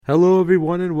Hello,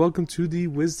 everyone, and welcome to the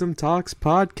Wisdom Talks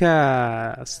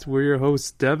podcast. We're your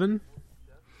hosts, Devin.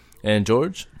 And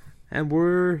George. And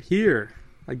we're here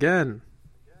again.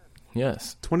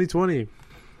 Yes. 2020.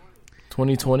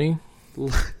 2020.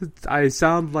 I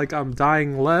sound like I'm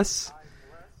dying less.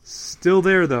 Still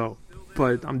there, though.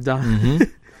 But I'm dying.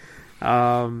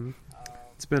 Mm-hmm.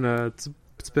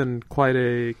 It's been quite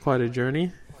a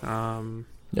journey.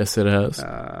 Yes, it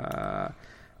has.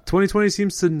 2020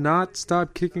 seems to not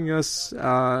stop kicking us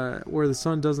where the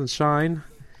sun doesn't shine,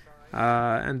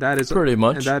 and that is pretty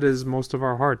much. And that is most of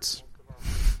our hearts,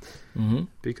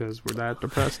 because we're that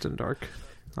depressed and dark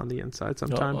on the inside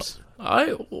sometimes. Why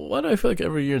do I feel like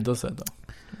every year does that though?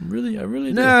 I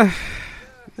really do.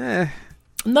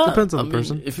 Depends on the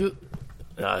person. If you,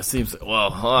 it seems yeah.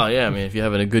 I mean, if you're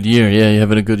having a good year, you're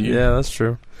having a good year. Yeah, that's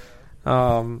true.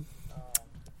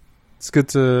 It's good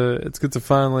to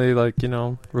finally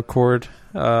record.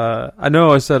 I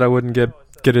know I said I wouldn't get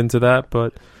into that,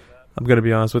 but I'm gonna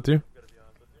be honest with you.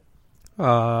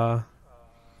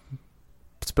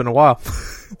 It's been a while.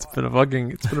 It's been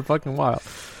a fucking while.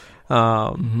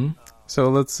 So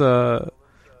let's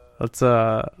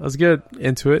get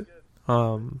into it.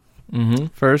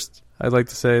 First, I'd like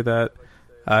to say that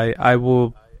I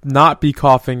will not be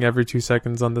coughing every 2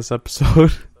 seconds on this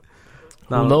episode.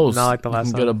 Who knows? Not like the last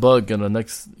you can time. get a bug in the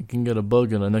next. You can get a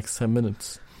bug in the next 10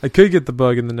 minutes. I could get the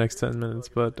bug in the next 10 minutes,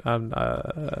 but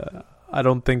I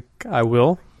don't think I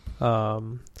will.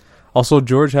 Also,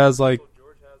 George has like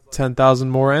 10,000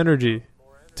 more energy,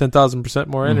 10,000%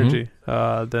 more energy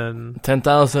than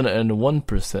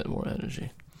 10,001% more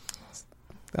energy.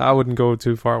 I wouldn't go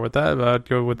too far with that, but I'd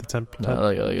go with the 10%.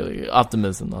 Like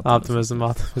optimism.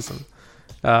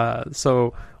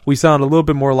 So we sound a little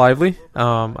bit more lively,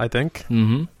 I think.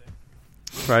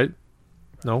 Right?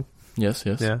 No? Yes.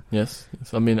 Yeah. Yes.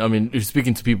 I mean, you're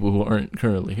speaking to people who aren't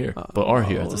currently here, but are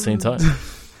here at the same time.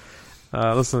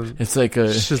 Listen, it's like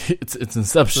it's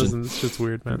Inception. Listen, this shit's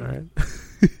weird, man. All right.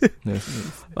 Yes.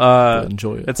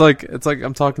 Enjoy it. It's like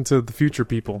I'm talking to the future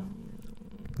people,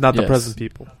 not the present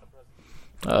people.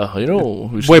 We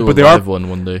should do a live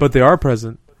one day. But they are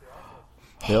present.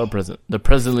 They are present. They're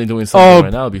presently doing something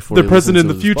right now before they're present in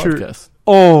the future. Podcast.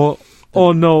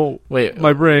 Oh no! Wait,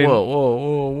 my brain.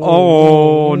 Whoa!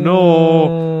 Oh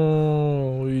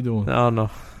no! What are you doing? I don't know.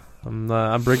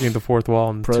 I'm breaking the fourth wall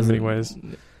in too many ways.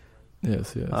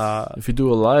 Yes. If you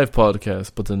do a live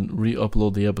podcast, but then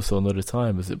re-upload the episode another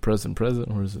time, is it present,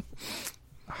 or is it?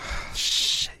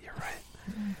 Shit, you're right.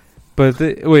 But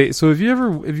wait, so if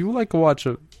you like to watch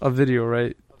a video,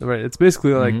 right? It's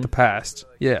basically like the past.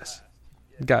 Yes.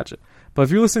 Gotcha. But if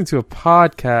you're listening to a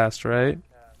podcast, right,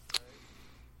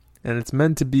 and it's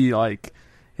meant to be like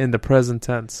in the present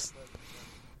tense,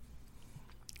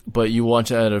 but you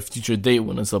watch it at a future date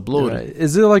when it's uploaded, right.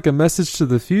 Is it like a message to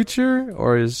the future,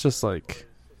 or is it just like,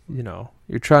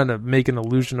 you're trying to make an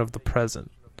illusion of the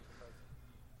present?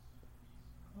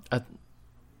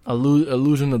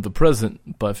 Illusion of the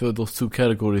present, but I feel like those two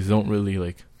categories don't really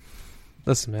like.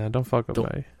 Listen, man, don't fuck up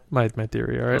my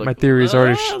theory, all right? My theory is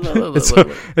already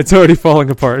it's already falling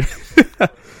apart.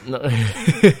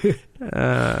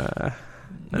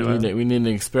 Anyway. We need an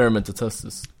experiment to test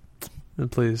this.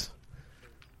 Please.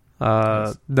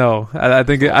 No, I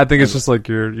think it's just like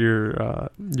your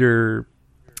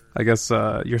I guess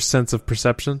your sense of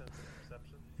perception.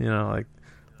 Like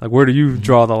where do you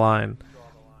draw the line?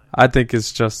 I think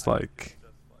it's just like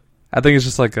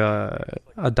a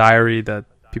diary that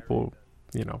people,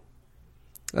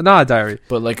 not a diary,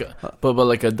 but like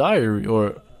a diary,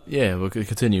 or but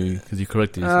continue because you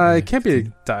corrected. It can't be a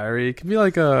diary. It can be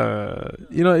like a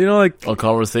like a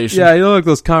conversation. Yeah, like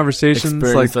those conversations,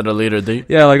 experience at a later date.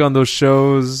 Yeah, like on those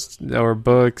shows or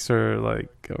books or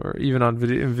even on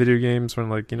video games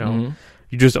when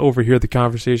you just overhear the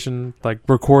conversation like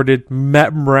recorded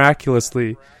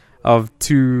miraculously of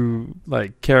two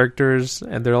like characters,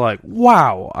 and they're like,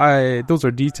 "Wow, those are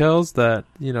details that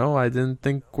I didn't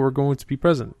think were going to be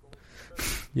present."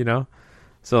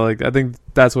 So I think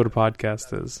that's what a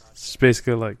podcast is. It's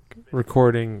basically like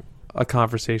recording a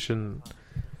conversation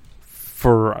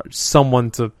for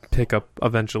someone to pick up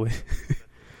eventually. I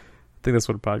think that's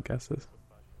what a podcast is.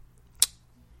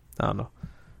 I don't know.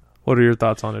 What are your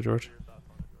thoughts on it, George?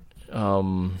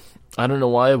 I don't know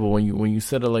why, but when you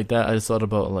said it like that, I just thought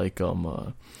about like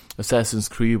Assassin's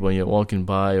Creed when you're walking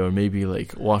by, or maybe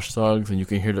like Watch Dogs, and you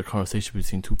can hear the conversation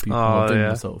between two people. I'm thinking to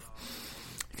myself,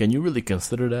 can you really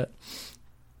consider that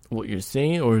what you're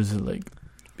saying, or is it like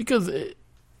because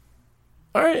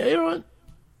all right, you know what?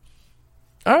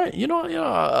 All right,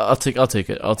 I'll take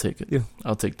it. Yeah.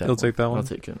 I'll take that. You'll take that one. I'll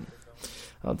take it.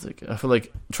 I'll take it. I feel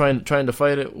like trying to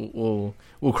fight it will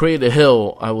create a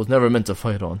hill I was never meant to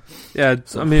fight on. Yeah,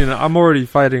 so. I mean, I'm already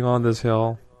fighting on this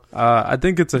hill. I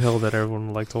think it's a hill that everyone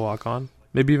would like to walk on.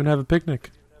 Maybe even have a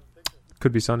picnic.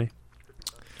 Could be sunny.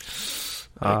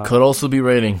 It could also be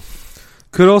raining.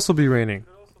 Could also be raining.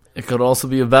 It could also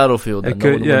be a battlefield. It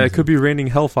could, it could be raining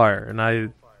hellfire, and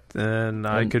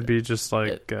I could be just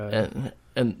like.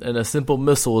 And a simple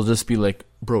missile will just be like,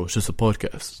 bro, it's just a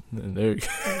podcast. And there you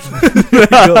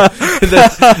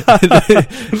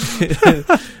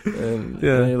go. And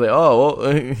you're like, oh, well,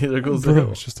 there goes the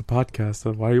hill. It's just a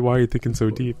podcast. Why are you thinking so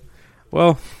deep?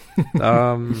 Well, you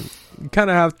kind of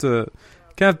have to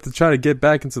try to get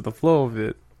back into the flow of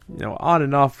it. You know, on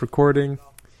and off recording.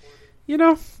 You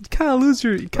know, you kind of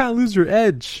lose your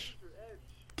edge.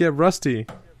 Get rusty.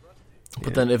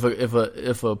 But then if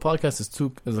a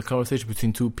podcast is a conversation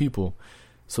between two people,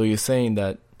 so you're saying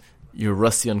that you're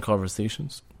rusty on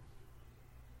conversations?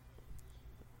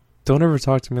 Don't ever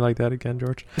talk to me like that again,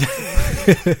 George.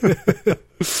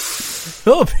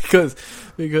 No, because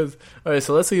all right,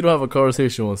 so let's say you don't have a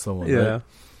conversation with someone, yeah, right?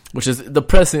 Which is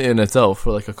depressing in itself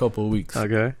for like a couple of weeks.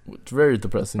 Okay. It's very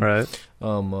depressing. Right.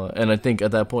 And I think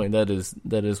at that point that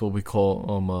is what we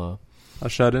call a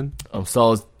shut-in?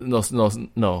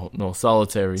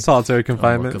 Solitary. Solitary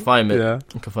confinement. Confinement. Yeah.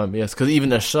 Confinement, yes. Because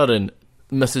even a shut-in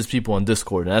messages people on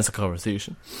Discord, and that's a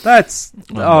conversation. That's...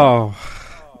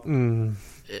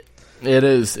 It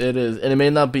is. And it may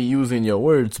not be using your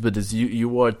words, but it's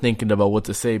you are thinking about what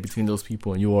to say between those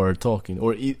people, and you are talking.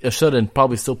 Or a shut-in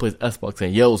probably still plays Xbox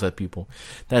and yells at people.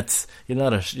 That's...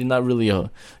 You're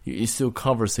still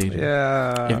conversating.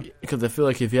 Yeah. Because I feel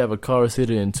like if you have a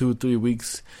conversation in 2-3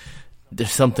 weeks... There's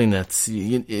something that's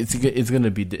it's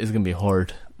gonna be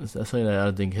hard. That's something that I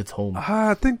don't think hits home.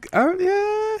 I think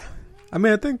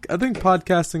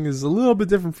podcasting is a little bit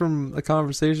different from a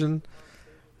conversation.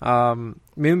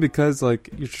 Mainly because like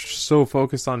you're so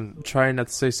focused on trying not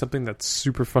to say something that's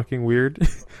super fucking weird,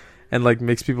 and like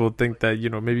makes people think that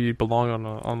maybe you belong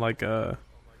on like a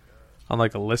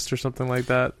list or something like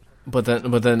that. But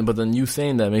then you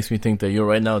saying that makes me think that you're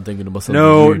right now thinking about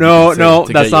something. No,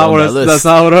 that's not what I was. That's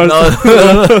not what I was.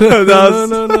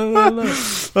 No.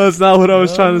 That's not what I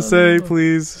was trying to say.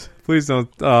 Please don't.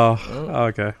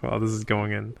 Okay. Well, this is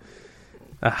going in.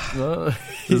 You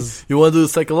want to do the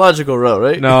psychological route,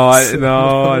 right? No,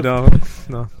 I don't.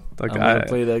 No. Like I'm gonna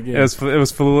play that game. It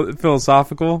was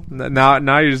philosophical.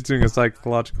 Now you're just doing a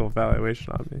psychological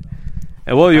evaluation on me.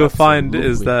 And what you'll find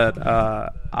is that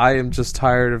I am just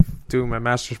tired of doing my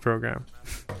master's program.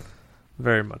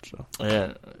 Very much so.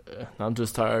 Yeah, I'm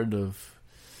just tired of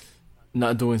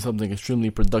not doing something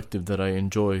extremely productive that I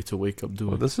enjoy to wake up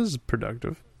doing. Well, this is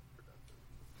productive.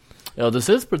 Yeah, this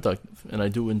is productive, and I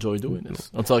do enjoy doing this.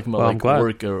 I'm talking about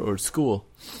work or school.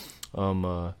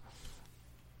 Like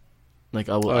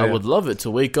I would love it to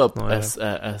wake up at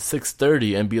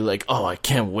 6:30 and be like, oh, I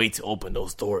can't wait to open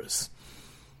those doors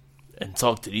and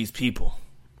talk to these people.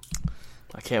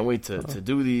 I can't wait to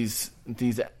do these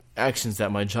actions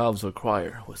that my jobs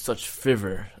require with such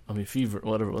fervor.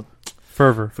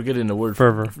 Forgetting the word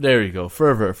fervor. There you go.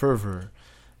 Fervor,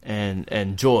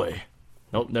 and joy.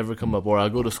 Nope, never come up. Or I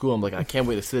go to school. I'm like, I can't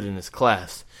wait to sit in this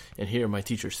class and hear my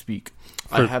teacher speak.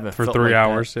 I haven't for felt 3 like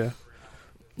hours. That.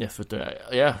 Yeah, for 3 hours.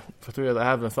 I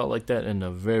haven't felt like that in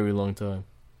a very long time.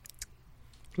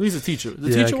 At least a teacher.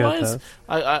 Teacher-wise,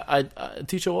 I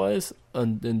teacher-wise,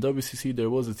 in WCC, there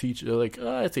was a teacher, like,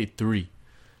 I'd say 3.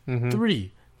 Mm-hmm.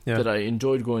 3 that I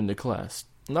enjoyed going to class.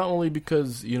 Not only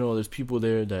because, there's people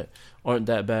there that aren't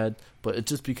that bad, but it's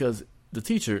just because the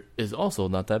teacher is also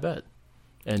not that bad.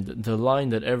 And the line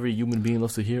that every human being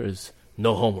loves to hear is,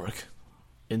 no homework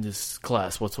in this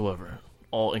class whatsoever.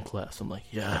 All in class. I'm like,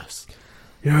 yes.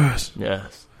 Yes.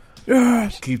 Yes.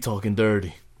 Yes. Keep talking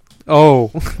dirty.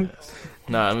 Oh. Yes.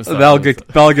 Nah, I'm sorry. That'll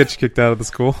get you kicked out of the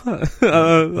school.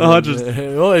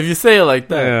 100. Well, if you say it like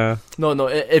that. Yeah. No.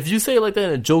 If you say it like that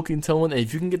in a joking tone, and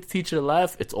if you can get the teacher to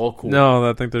laugh, it's all cool. No,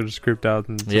 I think they're just creeped out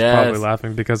and just probably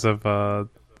laughing because of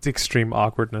extreme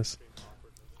awkwardness.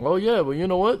 Oh yeah, but you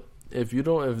know what? If you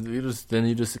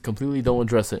just completely don't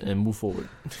address it and move forward.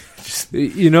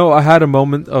 I had a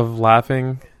moment of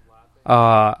laughing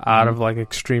out of like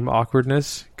extreme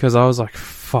awkwardness because I was like,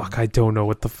 fuck, I don't know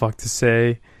what the fuck to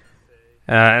say.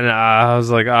 And I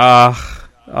was like, oh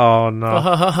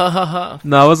no.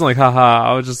 No, I wasn't like,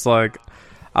 haha. I was just like,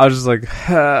 like,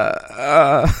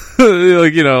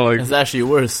 it's actually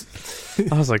worse.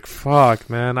 I was like, fuck,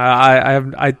 man.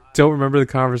 I don't remember the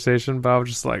conversation, but I was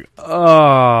just like,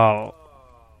 oh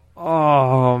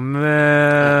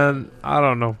man. I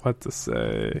don't know what to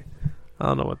say. I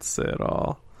don't know what to say at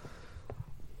all.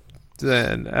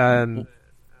 and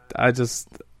I just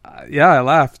I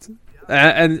laughed,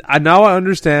 and now I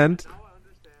understand.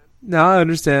 Now I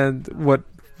understand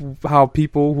how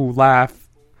people who laugh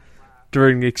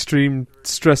during extreme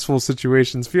stressful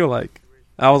situations feel like.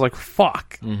 I was like,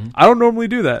 fuck. Mm-hmm. I don't normally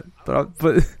do that, but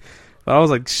I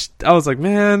was like,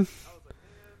 man,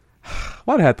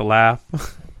 why'd I have to laugh?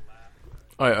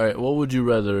 All right. What would you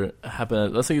rather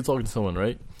happen? Let's say you're talking to someone,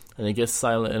 right? And it gets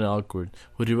silent and awkward.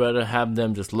 Would you rather have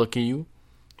them just look at you,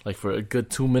 like for a good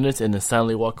 2 minutes, and then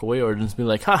silently walk away, or just be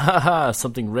like, ha ha ha,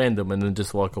 something random, and then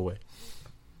just walk away?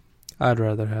 I'd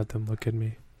rather have them look at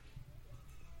me.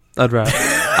 I'd rather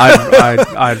have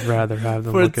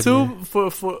them look at me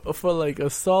for like a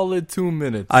solid 2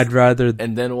 minutes. I'd rather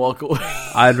and then walk away.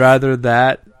 I'd rather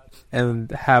that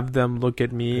and have them look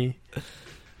at me,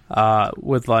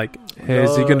 with like, hey,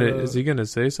 is he gonna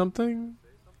say something?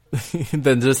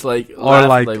 Then just like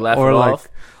laugh it off.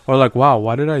 Or like, wow,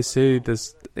 why did I say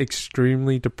this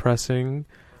extremely depressing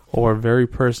or very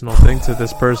personal thing to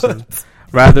this person?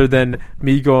 Rather than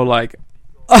me go like,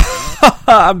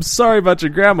 I'm sorry about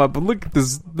your grandma, but look at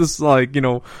this like,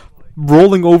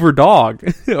 rolling over dog.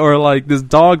 Or like this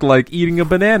dog like eating a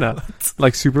banana.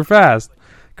 Like super fast.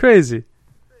 Crazy.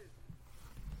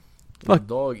 A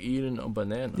dog eating a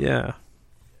banana. Yeah.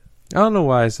 I don't know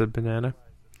why I said banana.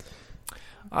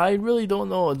 I really don't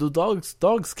know. Do dogs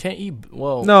can't eat?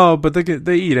 Well, no, but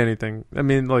they eat anything. I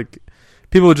mean, like,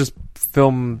 people just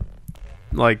film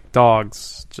like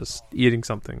dogs just eating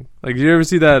something. Like, did you ever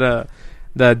see that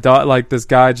dog? Like, this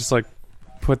guy just like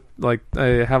put like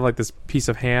have like this piece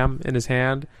of ham in his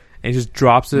hand, and he just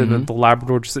drops it, and then the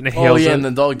Labrador just inhales it. And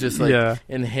the dog just like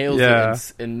inhales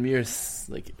it in mere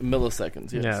like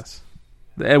milliseconds. Yes,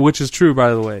 which is true,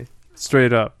 by the way,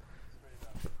 straight up.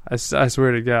 I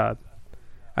swear to God.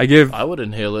 I would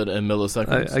inhale it in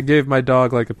milliseconds. I gave my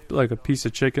dog like a piece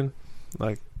of chicken,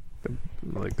 like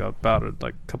about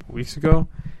a couple weeks ago,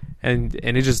 and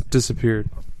it just disappeared.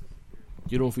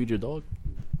 You don't feed your dog?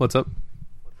 What's up?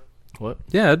 What?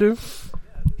 Yeah, I do.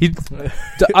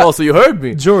 So you heard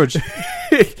me, George.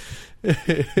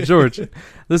 George,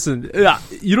 listen.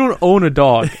 You don't own a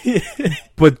dog,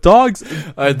 but dogs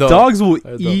will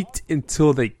eat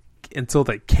until they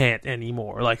can't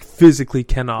anymore. Like physically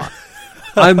cannot.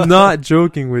 I'm not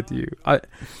joking with you.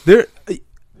 They're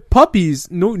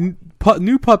puppies, new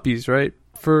puppies, right?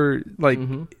 For like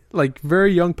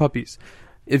very young puppies.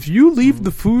 If you leave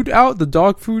the food out, the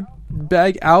dog food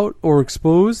bag out or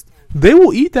exposed, they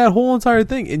will eat that whole entire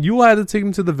thing, and you will have to take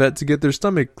them to the vet to get their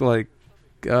stomach their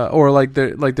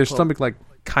stomach like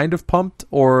kind of pumped,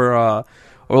 or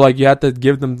like you have to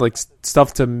give them like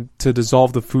stuff to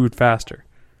dissolve the food faster.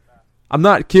 I'm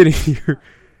not kidding you.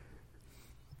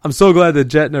 I'm so glad that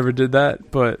Jet never did that,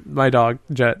 but my dog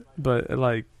Jet. But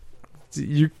like,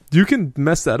 you can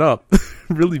mess that up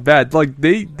really bad. Like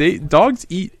dogs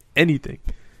eat anything.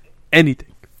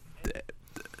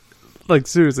 Like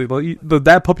seriously,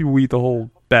 that puppy will eat the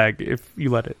whole bag if you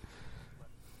let it.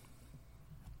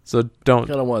 So don't. I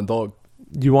kind of want a dog.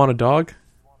 You want a dog?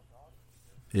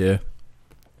 Yeah.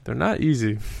 They're not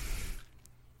easy.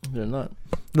 They're not.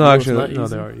 No, actually, no,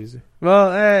 they are easy. Well,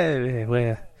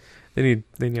 They need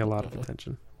a lot of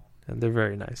attention, and they're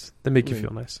very nice. They make you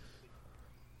feel nice.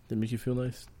 They make you feel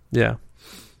nice? Yeah.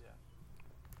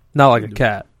 Not like a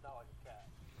cat.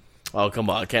 Oh, come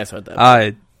on. Cats aren't that bad.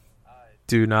 I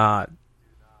do not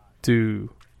do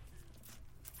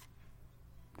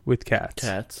with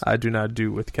cats. I do not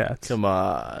do with cats. Come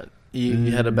on.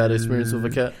 You had a bad experience with a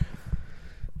cat?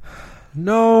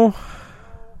 No.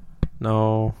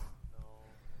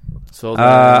 So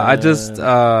I just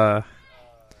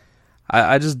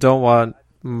don't want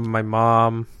my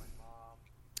mom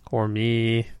or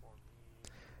me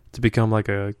to become like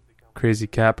a crazy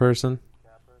cat person.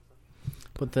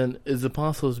 But then, is it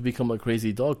possible to become a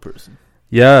crazy dog person?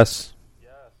 Yes.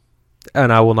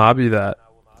 And I will not be that.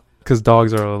 Because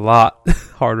dogs are a lot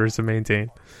harder to maintain.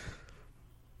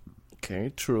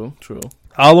 Okay, true.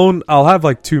 I'll have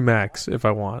like 2 max if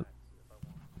I want.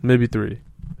 Maybe 3.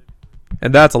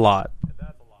 And that's a lot.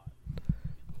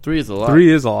 3 is a lot.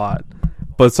 3 is a lot.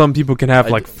 But some people can have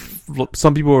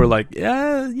some people are like,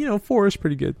 4 is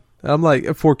pretty good. I'm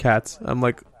like, 4 cats. I'm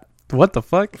like, what the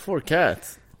fuck? 4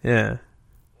 cats? Yeah.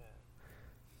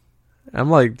 I'm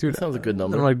like, dude. That sounds a good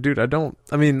number. I'm like, dude,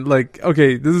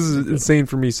 okay, this is insane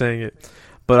for me saying it.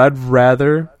 But I'd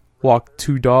rather walk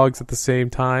 2 dogs at the same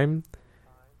time,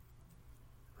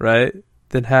 right?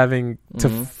 Than having to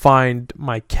find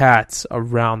my cats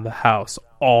around the house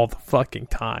all the fucking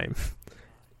time.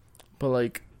 But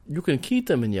like, you can keep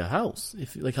them in your house.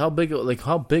 If how big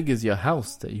is your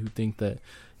house that you think that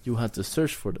you have to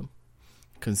search for them?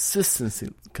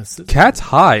 Consistency. Cats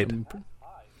hide.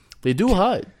 They do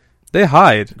hide. They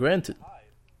hide. Granted.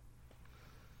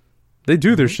 They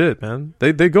do their shit, man.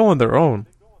 They go on their own.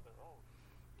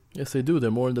 Yes, they do. They're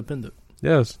more independent.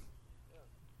 Yes.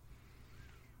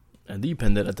 And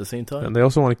dependent at the same time. And they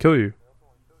also want to kill you.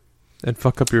 And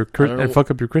fuck up your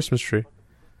Christmas tree.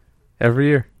 Every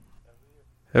year.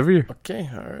 Okay,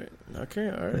 all right.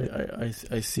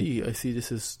 I see.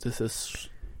 This is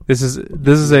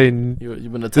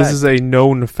you've been attacked. This is a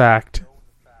known fact.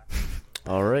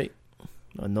 All right.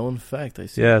 A known fact, I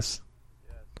see. Yes.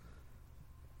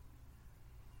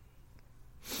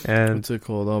 And what's it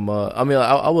called? I mean,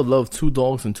 I would love 2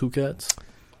 dogs and 2 cats.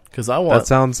 Because I want. That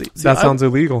sounds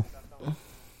illegal.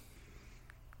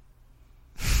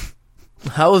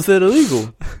 How is it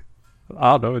illegal?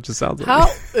 I don't know. It just sounds.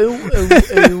 How?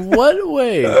 In what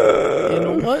way?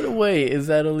 In what way is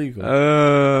that illegal?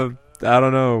 I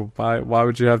don't know. Why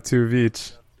would you have 2 of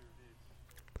each?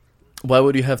 Why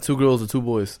would you have 2 girls and 2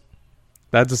 boys?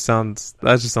 That just sounds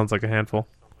like a handful.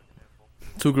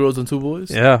 2 girls and 2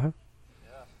 boys? Yeah.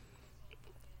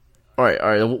 All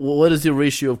right. What is your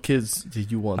ratio of kids do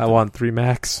you want? I want 3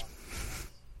 max.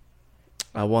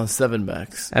 I want 7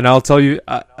 max. And I'll tell you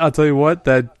what,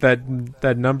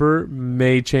 that number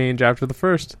may change after the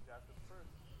first.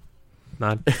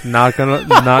 Not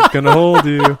gonna hold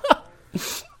you.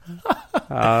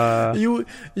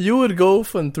 You would go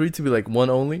from 3 to be like 1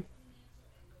 only?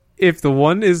 If the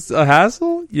 1 is a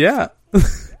hassle, yeah.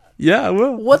 Yeah, I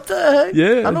will. What the heck?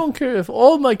 Yeah. I don't care if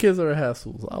all my kids are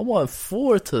hassles. I want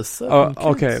 4 to 7 kids.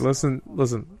 Okay, listen.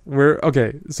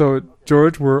 So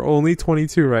George, we're only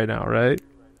 22 right now, right?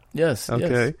 Yes.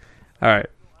 Okay. Yes. All right.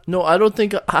 No, I don't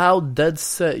think how dead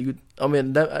set you. I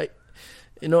mean, I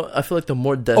feel like the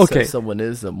more dead set someone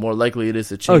is, the more likely it is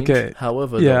to change. Okay.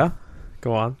 However,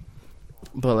 go on.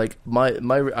 But like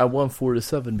I want 4 to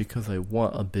 7 because I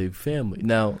want a big family.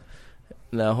 Now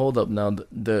hold up. Now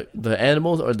the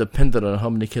animals are dependent on how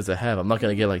many kids I have. I'm not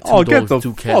gonna get like 2 dogs,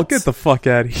 2 cats. Oh, get the fuck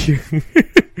out of here.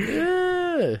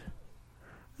 Yeah.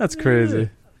 That's crazy.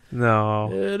 No.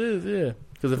 Yeah, it is. Yeah.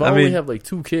 Because if I only have like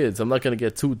 2 kids, I'm not gonna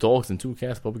get 2 dogs and 2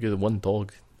 cats. Probably get 1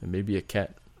 dog and maybe a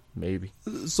cat, maybe.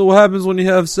 So what happens when you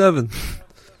have 7?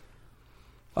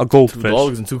 A goldfish. 2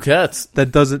 dogs and 2 cats.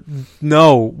 That doesn't.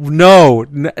 No.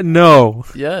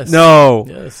 Yes. No.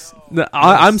 Yes.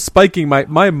 I'm spiking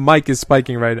my mic is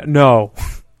spiking right now. No.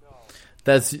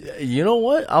 That's. You know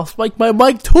what? I'll spike my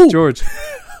mic too, George.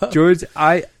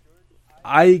 I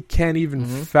can't even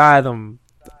fathom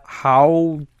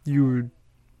how you.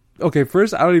 Okay,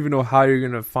 first, I don't even know how you're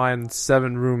gonna find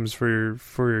 7 rooms for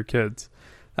your kids.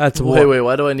 That's wait.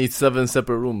 Why do I need 7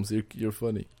 separate rooms? You're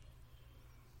funny,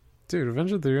 dude.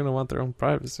 Eventually, they're gonna want their own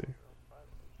privacy.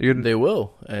 They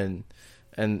will, and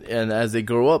as they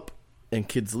grow up and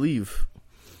kids leave,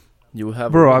 you will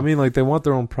have. Bro, I mean, like they want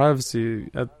their own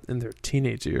privacy in their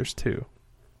teenage years too.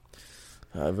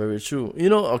 Very true.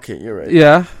 Okay, you're right.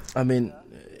 Yeah. I mean,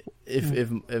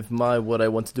 if my what I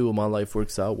want to do in my life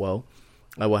works out well,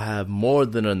 I will have more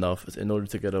than enough in order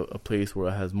to get a place where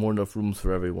it has more enough rooms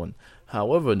for everyone.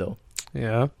 However, though,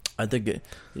 yeah, I think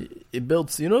it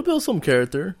builds some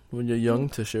character when you're young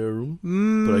to share a room.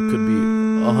 But I could be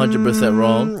 100%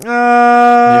 wrong. Maybe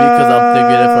because I'm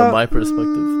thinking it from my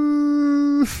perspective.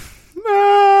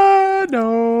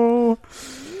 No.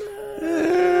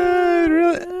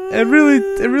 It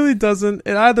really doesn't.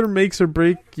 It either makes or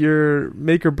breaks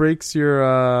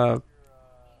your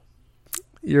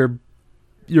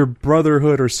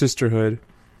brotherhood or sisterhood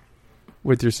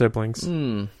with your siblings.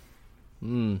 Your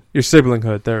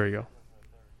siblinghood. There we go.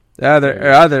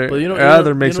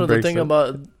 Either makes or breaks. The thing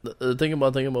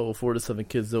about thinking about 4 to 7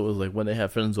 kids though is like when they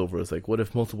have friends over. It's like, what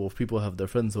if multiple people have their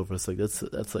friends over? It's like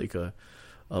that's like a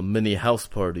mini house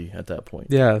party at that point.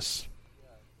 Yes.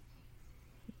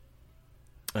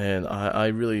 And I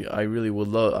really would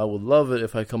love it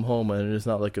if I come home and it's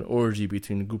not like an orgy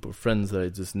between a group of friends that I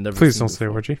just never. Please don't say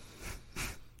orgy.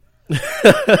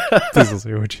 Please don't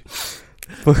say orgy.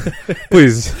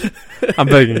 Please, I'm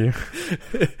begging you.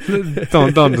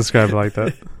 Don't describe it like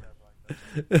that.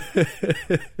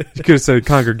 You could have said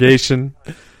congregation.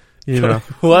 Why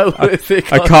would I say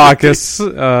a caucus?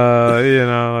 Like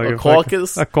a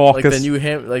caucus. A caucus. Like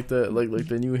the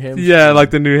New New Hampshire. Yeah,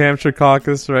 like the New Hampshire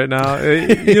caucus right now.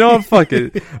 You know what? Fuck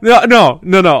it. No.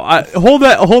 Hold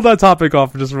that topic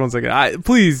off for just 1 second.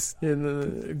 Please. Yeah,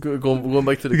 going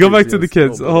back to the. Go back to the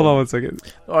kids. Hold on 1 second.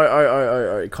 All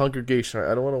right. Congregation.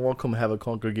 I don't want to have a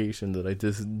congregation that I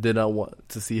just did not want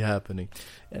to see happening,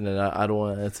 and then I don't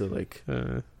want that to like.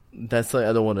 That's like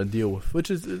I don't want to deal with, which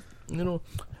is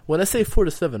when I say 4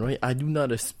 to 7, right? I do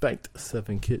not expect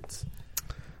 7 kids.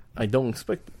 I don't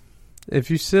expect it. If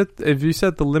you set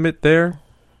the limit there,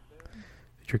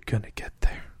 you're gonna get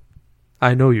there.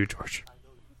 I know you, George.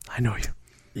 I know you.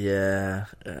 Yeah,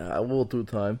 I will do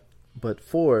time. But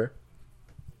 4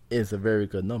 is a very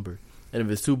good number. And if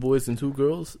it's 2 boys and 2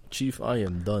 girls, Chief, I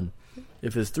am done.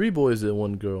 If it's 3 boys and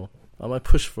 1 girl, I might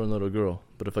push for another girl.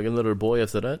 But if I get another boy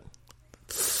after that,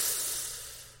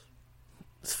 it's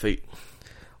fate.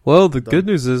 Well, the good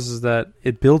news is that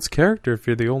it builds character if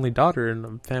you're the only daughter in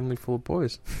a family full of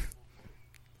boys.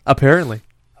 Apparently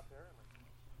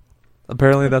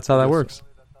that's how that works.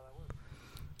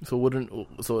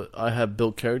 So I have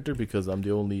built character because I'm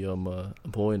the only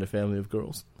boy in a family of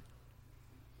girls.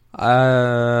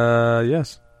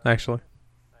 Yes, actually.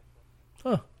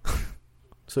 Huh.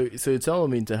 So you're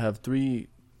telling me to have 3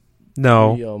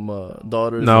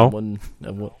 daughters no.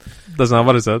 and one. That's not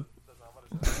what I said.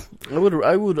 I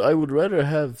would rather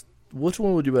have. Which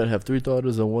one would you rather have? 3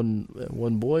 daughters and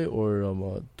one boy,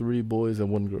 or 3 boys and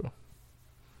 1 girl?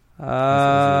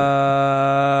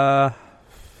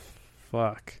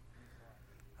 Fuck.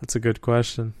 That's a good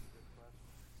question.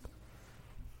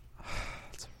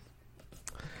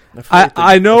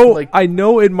 I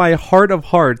know in my heart of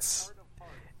hearts,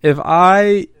 if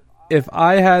I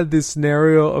had this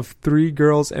scenario of 3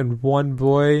 girls and 1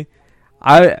 boy,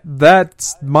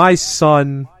 that's my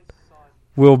son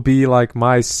will be like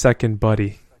my second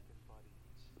buddy.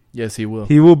 Yes, he will.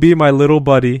 He will be my little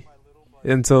buddy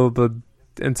until the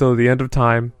end of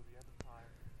time.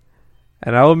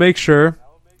 And I will make sure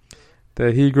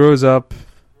that he grows up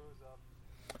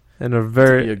in a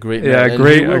very great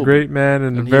man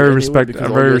and a very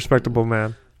respectable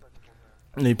man.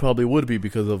 And he probably would be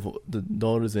because of the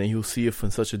daughters, and he'll see it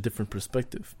from such a different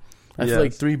perspective. I feel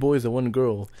like 3 boys and 1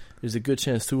 girl, there's a good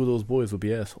chance 2 of those boys will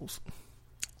be assholes.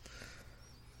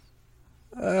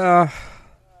 I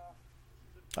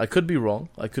could be wrong.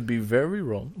 I could be very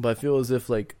wrong. But I feel as if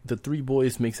like the 3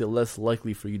 boys makes it less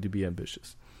likely for you to be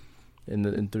ambitious. In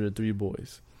the 3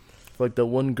 boys, like the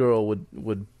 1 girl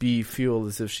would feel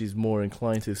as if she's more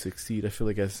inclined to succeed. I feel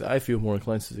like I feel more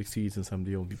inclined to succeed since I'm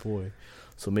the only boy.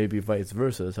 So maybe vice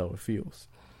versa is how it feels.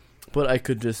 But I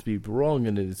could just be wrong,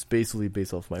 and it's basically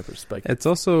based off my perspective. It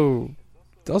also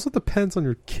depends on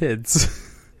your kids.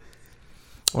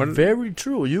 Very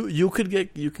true. You can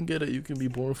be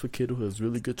born with a kid who has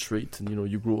really good traits, and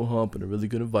you grew up in a really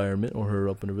good environment, or her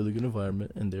up in a really good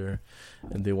environment, and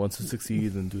they want to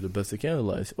succeed and do the best they can in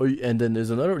life. And then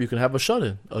there's another. You can have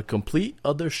a complete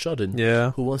other shut-in,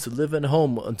 who wants to live at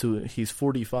home until he's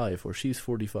 45 or she's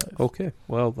 45. Okay,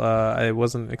 well, I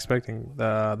wasn't expecting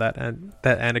that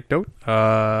anecdote.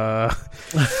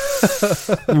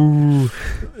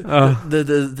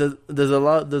 There's a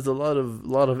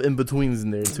lot of in betweens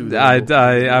in there too.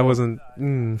 I wasn't.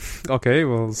 Okay,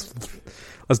 well,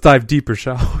 let's dive deeper,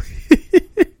 shall we?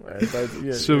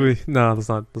 Should we? No, let's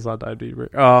not dive deeper.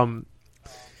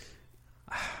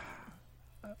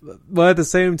 But at the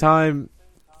same time,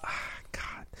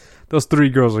 God, those 3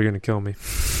 girls are gonna kill me.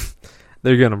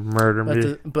 They're gonna murder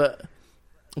me. But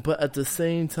at the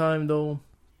same time, though,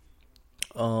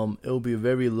 it'll be a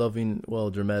very loving,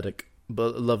 dramatic,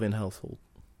 but loving household.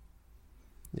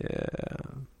 Yeah.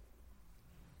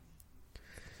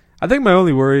 I think my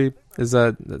only worry is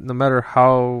that no matter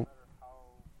how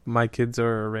my kids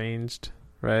are arranged,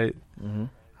 right? Mm-hmm.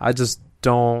 I just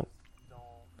don't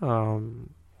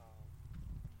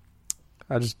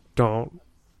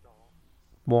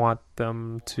want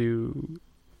them to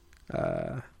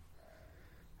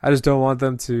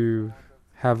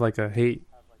have like a hate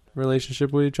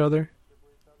relationship with each other.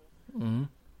 Mm-hmm.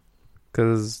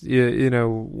 Because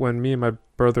when me and my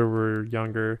brother were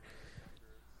younger,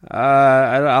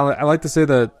 I like to say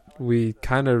that we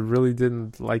kind of really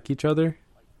didn't like each other.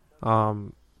 Because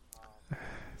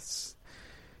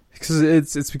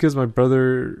it's because my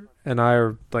brother and I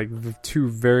are like 2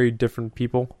 very different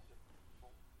people.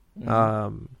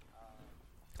 Mm-hmm.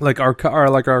 Like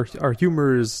our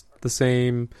humor is the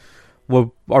same.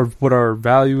 What our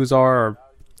values are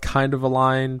kind of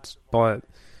aligned, but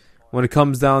when it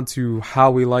comes down to how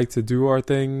we like to do our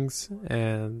things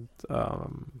and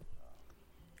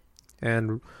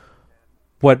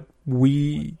what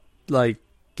we like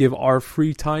give our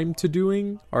free time to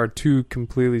doing are 2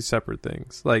 completely separate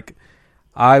things. Like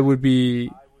I would be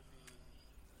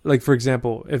like, for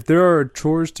example, if there are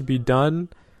chores to be done,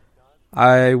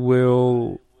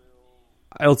 it'll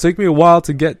take me a while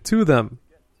to get to them,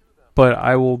 but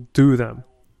I will do them.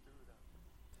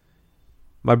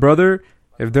 My brother,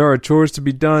 if there are chores to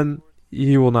be done,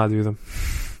 he will not do them.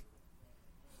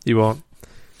 He won't.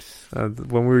 When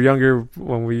we were younger,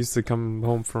 when we used to come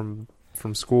home from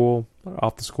school,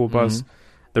 off the school bus,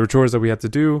 there were chores that we had to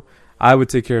do. I would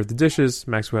take care of the dishes.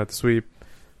 Max would have to sweep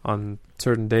on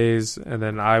certain days, and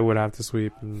then I would have to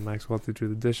sweep, and Max would have to do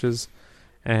the dishes.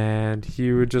 And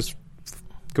he would just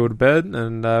go to bed,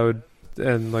 and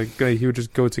he would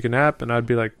just go take a nap, and I'd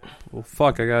be like, well,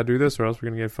 fuck, I gotta do this, or else we're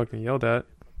gonna get fucking yelled at.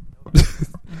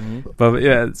 But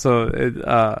yeah, so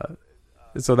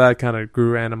that kind of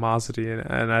grew animosity,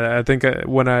 and I think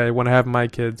when I have my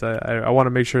kids, I want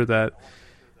to make sure that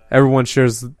everyone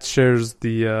shares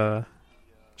the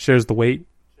weight.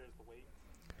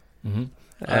 Mm-hmm.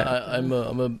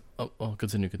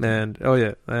 Continue. And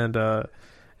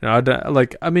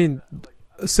I mean,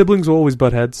 siblings will always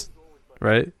butt heads,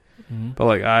 right? Mm-hmm. But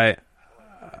like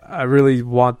I really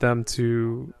want them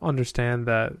to understand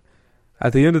that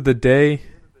at the end of the day,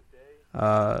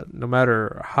 no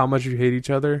matter how much you hate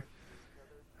each other,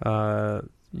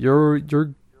 your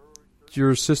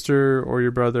sister or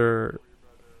your brother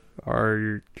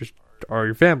are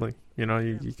your family. You know,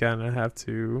 you kind of have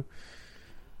to.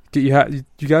 You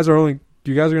guys are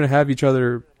gonna have each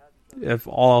other if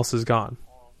all else is gone.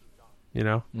 You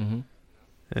know, mm-hmm.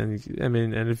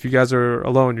 and if you guys are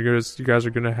alone, you guys are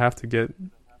gonna have to get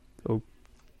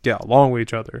along with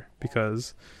each other,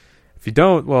 because if you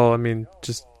don't, well, I mean,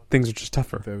 just things are just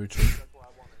tougher. Very true.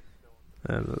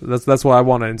 And that's what I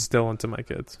want to instill into my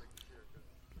kids.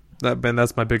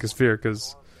 That's my biggest fear,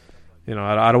 because you know,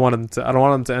 I don't want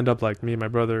them to end up like me and my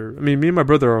brother. I mean, me and my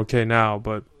brother are okay now,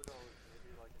 but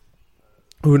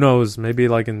who knows? Maybe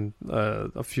like in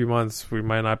a few months, we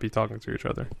might not be talking to each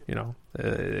other. You know,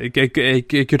 it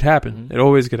could happen. Mm-hmm. It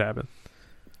always could happen.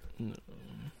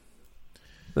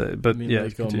 But I mean, yeah,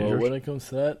 when it comes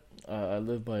to that, I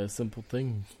live by a simple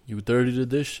thing: you dirty the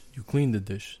dish, you clean the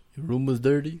dish. Your room was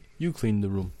dirty, you clean the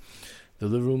room. The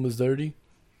living room was dirty.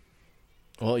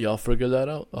 Well, y'all figure that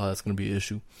out. Oh, that's gonna be an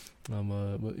issue.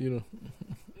 But you know.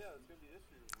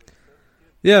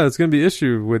 Yeah, it's gonna be an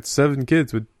issue with 7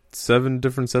 kids with 7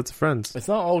 different sets of friends. It's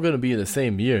not all gonna be in the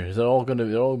same year. They're all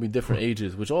gonna be different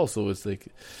ages, which also is like,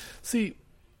 see,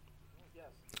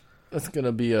 that's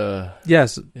gonna be a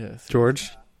yes, George.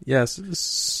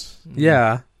 Yes,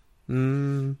 yeah.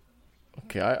 Mm.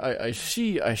 Okay, I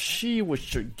see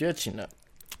what you're getting at,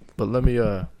 but let me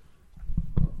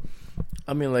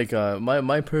I mean, like,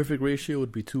 my perfect ratio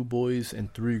would be 2 boys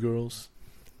and 3 girls.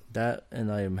 That,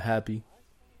 and I am happy.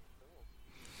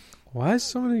 Why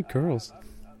so many girls?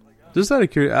 Just out of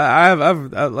curiosity, I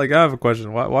have a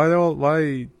question.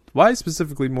 Why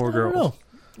specifically more girls? I don't know,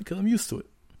 because I'm used to it.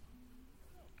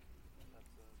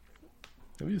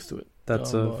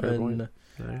 That's a fair point.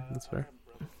 Right, that's fair.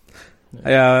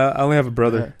 Yeah, I only have a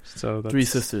brother, so that's, 3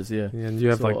 sisters. Yeah, and you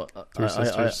have 3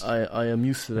 sisters. I am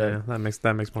used to that. Yeah, that makes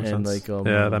more sense. Like,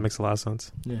 that makes a lot of sense.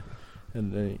 Yeah,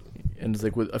 and it's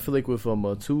like I feel like with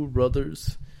 2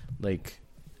 brothers, like,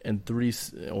 and 3,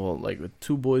 well, like with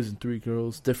 2 boys and 3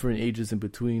 girls, different ages in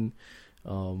between.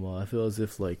 I feel as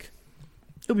if like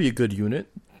it'll be a good unit.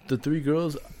 The 3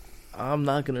 girls, I'm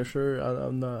not sure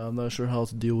how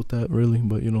to deal with that really,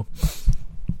 but you know,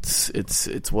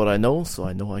 it's what I know, so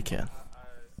I know I can.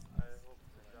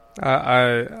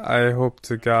 I hope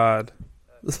to God.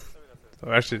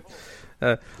 Actually,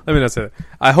 let me not say that.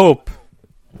 I hope.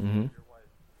 Mm-hmm.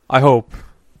 I hope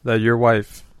that your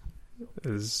wife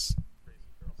is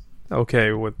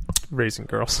okay with raising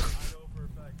girls,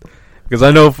 because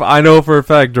I know for a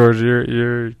fact, George,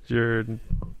 you're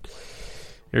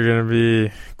gonna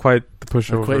be quite the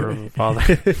pushover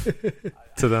father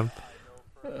to them.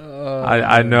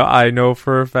 I know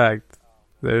for a fact.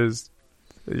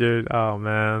 Oh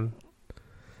man,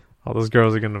 all those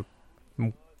girls are gonna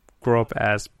grow up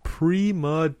as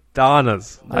prima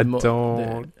donnas. I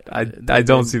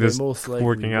don't see this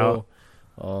working out.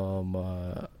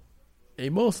 They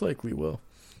most likely will.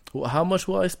 How much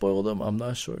will I spoil them? I'm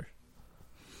not sure.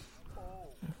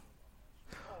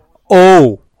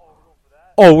 We're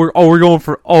going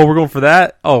for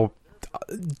that. Oh,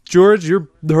 George,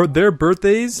 their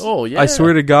birthdays. Oh yeah. I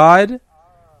swear to God.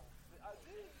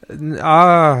 We're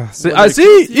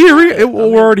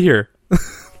already here.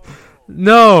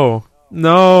 No.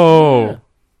 Yeah.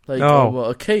 Like no.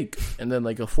 A cake, and then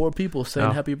like 4 people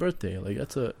saying happy birthday. Like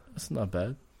that's not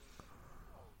bad.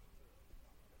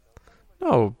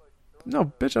 No,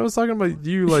 bitch. I was talking about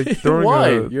you like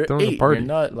throwing You're throwing 8. a party. You're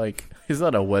not like, it's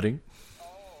not a wedding.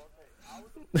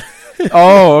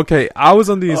 Oh, okay. I was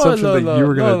on the assumption that you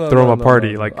were gonna throw them a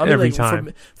party every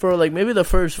time. For like maybe the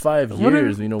first 5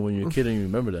 years, you know, when you're a kid and you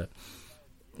remember that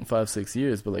 5-6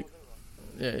 years, but like,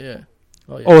 yeah.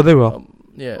 Oh, they will.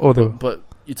 Yeah. Oh, they will. But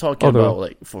You talking about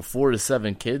like for 4 to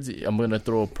 7 kids? I'm gonna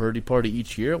throw a birthday party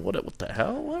each year. What the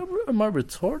hell? Am I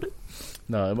retarded?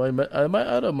 No, am I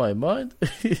out of my mind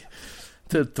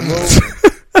to throw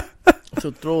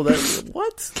that?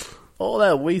 What? All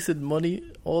that wasted money,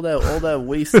 all that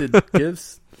wasted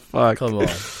gifts. Fuck. Come on.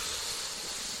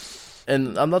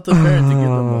 And I'm not the parent to give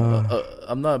them.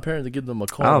 I'm not a parent to give them a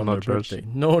call on their birthday.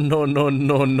 No. I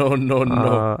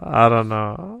don't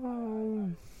know.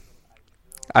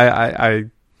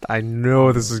 I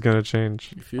know this is gonna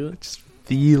change. You feel it? I just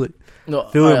feel it. No,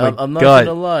 I'm not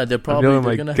gonna lie. They're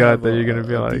probably gonna have that you're gonna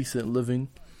be like decent living,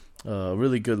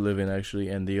 really good living actually,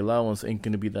 and the allowance ain't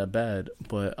gonna be that bad.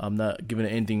 But I'm not giving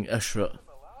anything extra.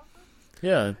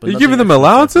 Yeah, but you're giving them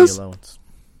allowances.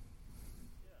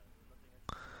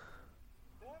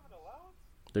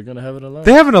 They're gonna have an allowance.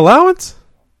 They have an allowance.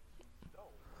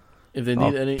 If they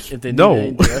need anything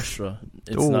extra,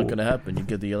 it's not gonna happen. You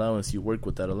get the allowance. You work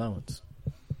with that allowance.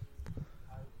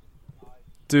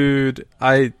 Dude,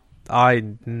 I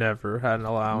never had an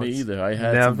allowance. Me either. I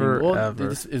had never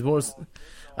ever. It's more.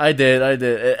 I did.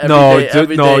 You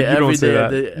don't say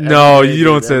that. No, you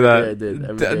don't say that. I did.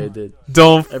 Every day I did.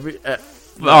 Don't. All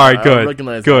right, good.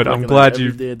 Good. I'm glad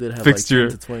you fixed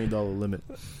your $20 limit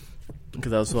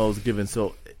because that's what I was given.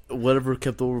 So whatever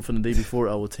kept over from the day before,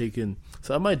 I would take in.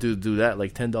 So I might do that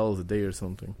like $10 a day or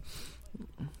something.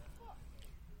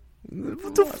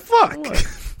 What the fuck?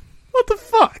 What the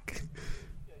fuck?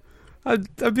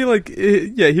 I'd be like,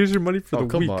 yeah, here's your money for the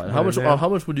week. Come on, how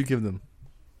much would you give them?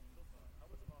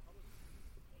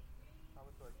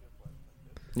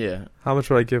 Yeah. How much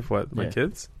would I give my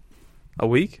kids? A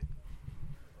week?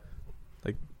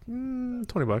 Like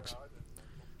 $20.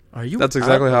 Are you? That's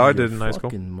exactly how I did in high school.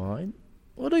 Mind?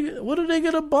 What are they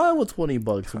gonna buy with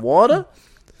 $20? Water?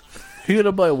 You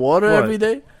gonna buy water every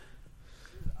day?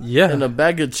 Yeah. And a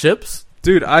bag of chips?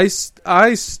 Dude, I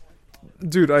stretched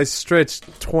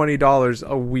 $20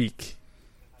 a week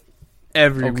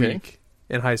every week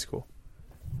in high school.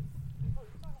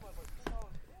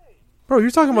 Bro,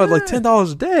 you're talking about like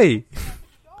 $10 a day.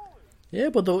 Yeah,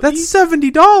 but that's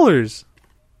 $70.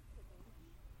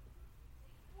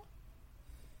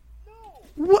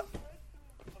 What?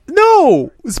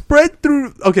 No, spread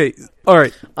through. Okay, all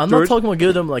right. I'm not talking about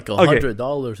giving them like $100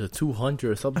 or $200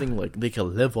 or something like they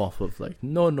can live off of. Like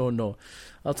no.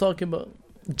 I'm talking about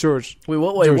George. Wait,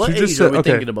 what age are we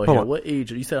thinking about here? What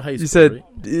age? You said high school. You said.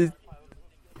 Right?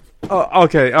 Oh,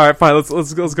 okay. All right. Fine.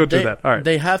 Let's go through that. All right.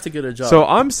 They have to get a job. So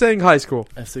I'm saying high school.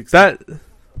 At 16. That.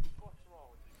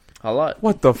 A lot.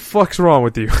 What the fuck's wrong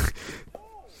with you?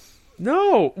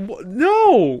 No,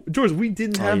 George. We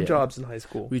didn't have jobs in high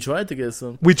school. We tried to get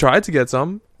some.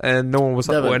 And no one was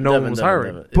hiring. Devin.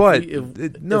 But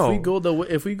if we go the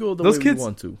way we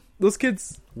want to, those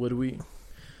kids. Would we?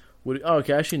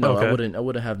 Okay, actually no. Okay. I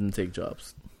wouldn't have them take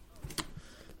jobs.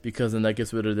 Because then that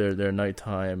gets rid of their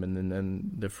nighttime and then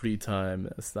their free time.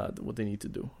 That's not what they need to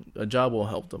do. A job will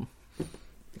help them.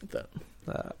 That.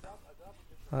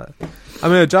 I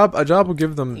mean, a job will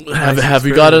give them. Have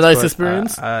you got a nice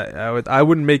experience? I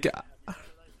wouldn't make.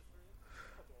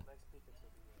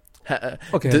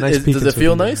 Okay, does it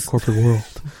feel nice? Corporate world.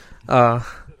 I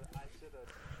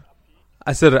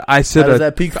said How does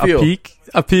that peak feel?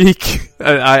 A peak.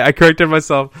 I corrected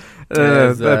myself.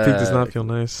 That peak does not feel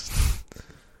nice.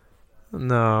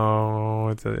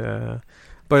 No,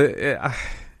 but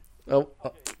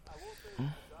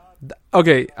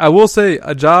okay. I will say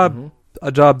a job. Mm-hmm.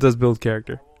 A job does build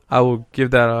character. I will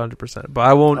give that 100%. But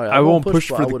I won't. I won't push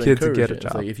for the kid to get a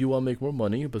job. Like if you want to make more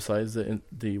money besides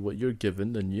the what you're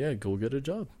given, then go get a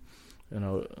job.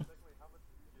 All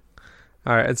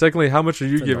right. And secondly, how much are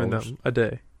you giving them a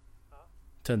day?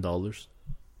 $10.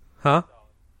 Huh?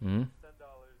 Mm-hmm.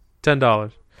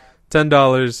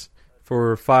 $10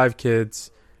 for 5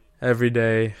 kids every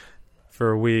day for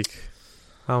a week.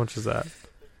 How much is that?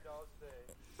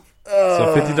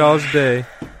 So $50 a day.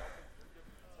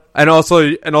 And also,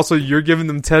 you're giving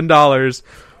them $10,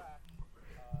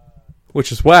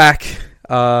 which is whack.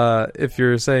 If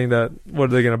you're saying that, what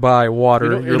are they going to buy?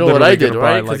 Water. You know what I did,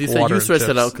 right? Because you said you stretched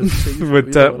it out.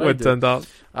 with $10.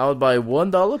 I would buy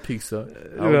 $1 pizza.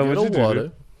 I would get a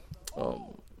water.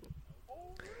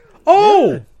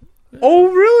 Oh,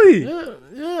 really? Yeah.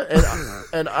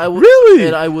 And I would really.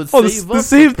 And I would save up the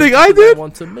same thing I did. I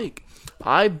want to make.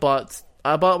 I bought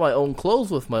my own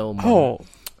clothes with my own money.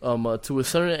 To a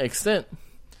certain extent,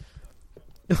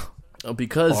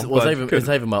 because it's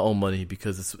not even my own money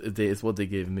because it's what they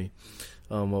gave me,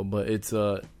 but it's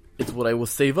what I will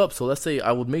save up. So let's say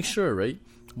I would make sure, right,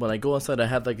 when I go outside, I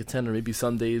have like a 10 or maybe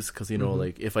some days because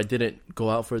like if I didn't go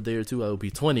out for a day or two, I would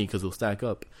be 20 because it'll stack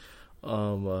up.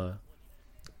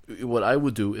 what I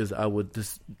would do is I would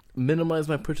just minimize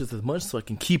my purchase as much so I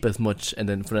can keep as much, and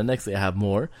then for the next day I have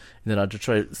more, and then I'll just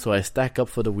try. So I stack up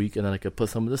for the week, and then I could put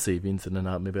some of the savings, and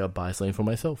then maybe I'll buy something for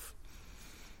myself.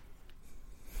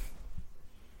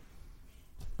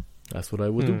 That's what I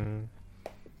would do.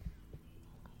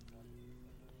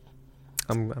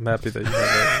 I'm happy that you had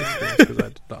that experience because I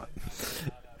did not.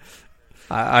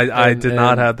 I did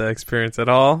not have that experience at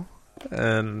all,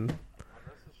 and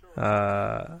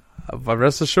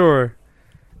rest assured,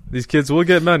 these kids will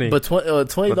get money, but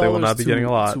 $20 but they will not be getting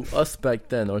a lot. To us back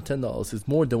then, or $10 is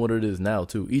more than what it is now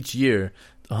too. Each year,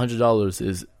 $100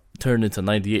 is turned into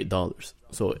 $98.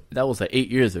 So that was like 8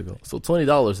 years ago. So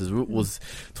 $20 was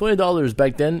 $20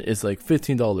 back then is like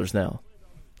 $15 now.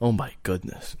 Oh my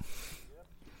goodness.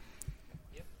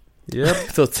 Yep.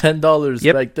 So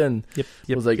 $10 back then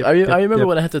was like I remember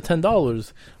when I had the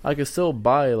 $10, I could still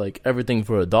buy like everything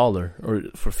for $1 or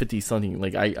for 50 something.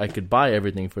 Like I could buy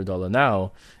everything for $1.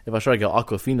 Now, if I try to get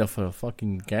Aquafina from a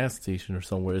fucking gas station or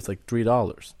somewhere, it's like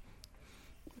 $3.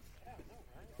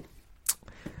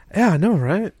 Yeah, I know,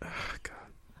 right? Oh, God.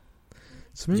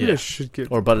 So maybe I should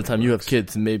get. Or by the time you have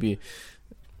kids, maybe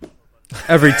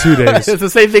every 2 days. It's the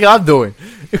same thing I'm doing.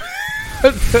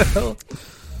 What the hell?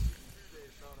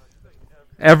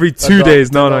 Every 2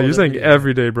 days. No, you're saying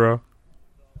every day, bro.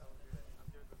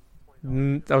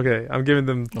 Okay, I'm giving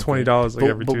them $20 like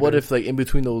every 2 days. But what if like in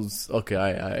between those?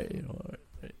 Okay,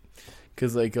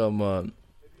 because like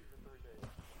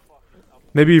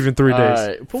maybe even 3 days.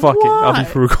 Right. Fuck it, I'll be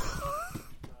frugal.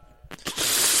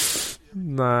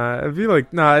 Nah, it'd be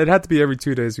like it'd have to be every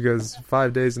 2 days because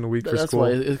 5 days in a week for school.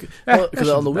 That's why. Because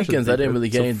on the weekends I didn't really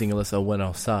get anything unless I went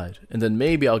outside, and then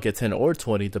maybe I'll get 10 or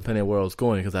 20 depending on where I was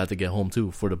going because I had to get home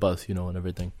too for the bus, and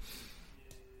everything.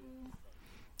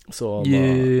 So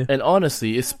and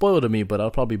honestly, it's spoiled to me, but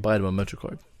I'll probably buy them a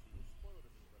MetroCard.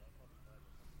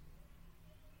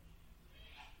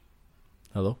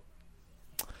 Hello,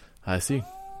 I see.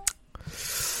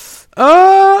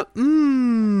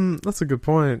 That's a good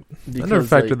point. Because, I never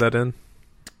factored that in.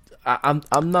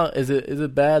 I'm not. Is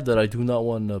it bad that I do not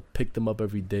want to pick them up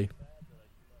every day?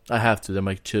 I have to. They're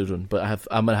my children, but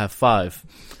I'm gonna have 5.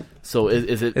 So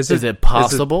is it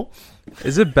possible?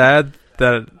 Is it bad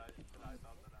that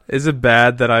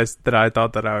I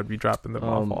thought that I would be dropping them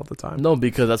off all the time? No,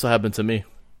 because that's what happened to me.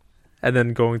 And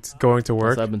then going to work. That's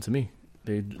what happened to me.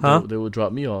 They would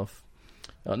drop me off.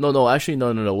 No. Actually,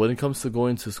 no. When it comes to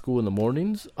going to school in the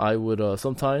mornings, I would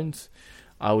sometimes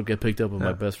I would get picked up, and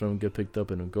my best friend would get picked up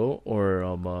and go, or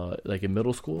like in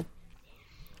middle school.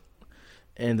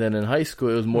 And then in high school,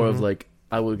 it was more of like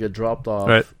I would get dropped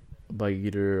off by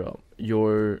either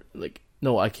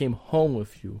I came home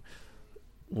with you.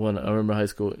 When I remember high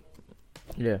school,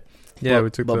 we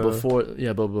took before that, the I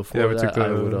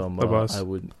would the bus. I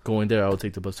would go in there. I would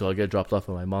take the bus, so I get dropped off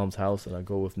at my mom's house, and I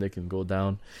go with Nick and go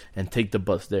down and take the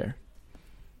bus there.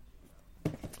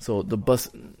 So the bus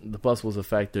was a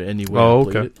factor anyway. Oh,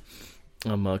 okay.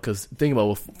 Because think about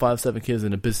with 5-7 kids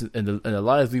in the business and the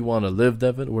lives we want to live,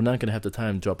 Devin, we're not gonna have the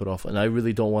time to drop it off, and I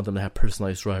really don't want them to have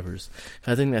personalized drivers.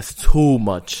 I think that's too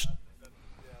much.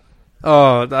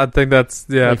 Oh, I think that's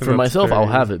for myself, I'll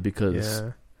have it because.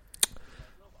 Yeah.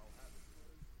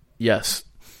 Yes,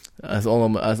 that's the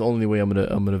only way I'm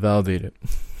gonna validate it.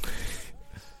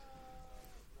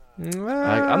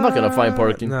 I'm not gonna find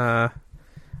parking. Nah,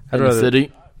 in the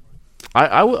city.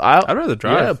 I'd rather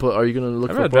drive. Yeah, but are you gonna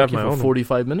look for parking for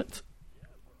 45 minutes?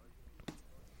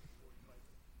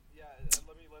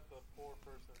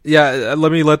 Yeah,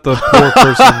 let me let the poor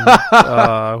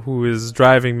person who is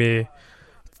driving me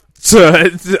to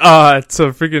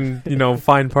freaking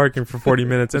find parking for 40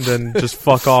 minutes and then just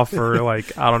fuck off for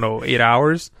like 8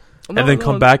 hours and then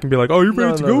come back and be like, oh, you're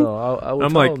ready to go. No. I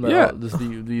would tell them I'll just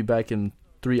be back in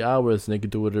 3 hours and they can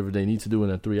do whatever they need to do in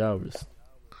that 3 hours.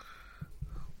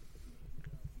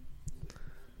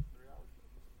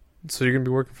 So you're gonna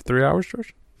be working for 3 hours,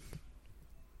 George?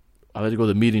 I had to go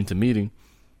to meeting to meeting,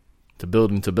 to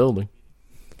building to building.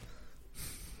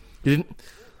 You didn't.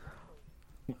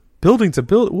 Building to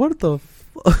build. What the?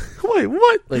 Wait,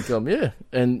 what? Like yeah,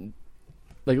 and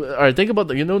like all right. Think about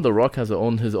The Rock has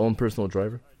his own personal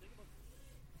driver.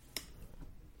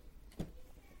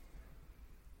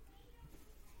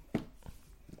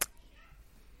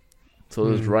 So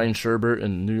there's Ryan Sherbert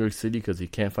in New York City because he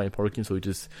can't find parking, so he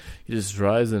just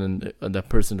drives and that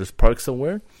person just parks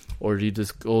somewhere, or he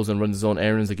just goes and runs his own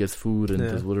errands and gets food and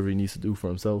does whatever he needs to do for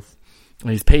himself, and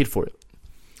he's paid for it.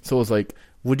 So it's like.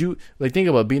 Would you think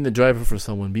about being the driver for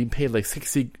someone, being paid like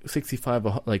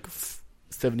 65, like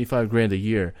 75 grand a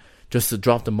year just to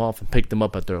drop them off and pick them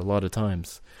up at their allotted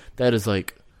times? That is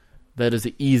That is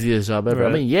the easiest job ever. Right.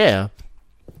 I mean, yeah,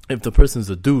 if the person's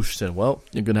a douche, then well,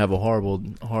 you're gonna have a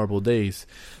horrible days.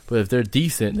 But if they're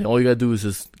decent, then all you gotta do is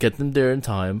just get them there in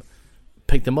time,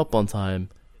 pick them up on time,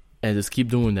 and just keep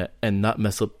doing that and not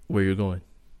mess up where you're going.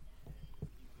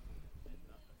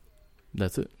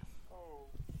 That's it.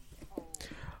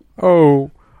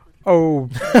 Oh,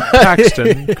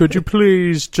 Paxton, could you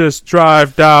please just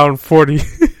drive down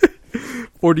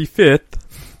 45th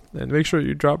and make sure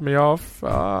you drop me off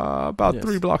about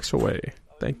 3 blocks away?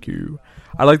 Thank you.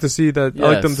 I like to see that. Yes.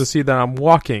 I like them to see that I'm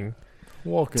walking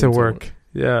to work.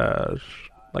 Yes. Yeah,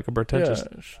 like a pretentious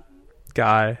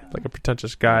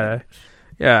guy,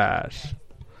 Yes.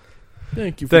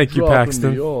 Thank you,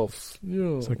 Paxton. me off.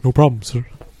 Yeah. It's like, no problem, sir.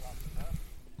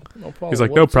 No problem He's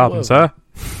like, no problem, sir.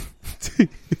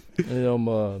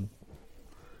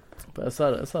 But it's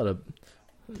not a.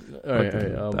 All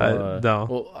right. No.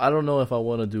 Well, I don't know if I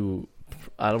want to do.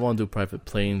 I don't want to do private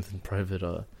planes and private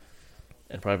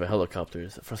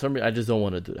helicopters. For some reason, I just don't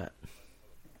want to do that.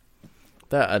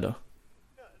 That I know.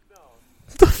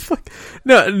 The fuck?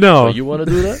 No. But you want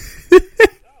to do that?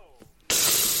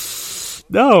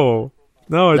 No,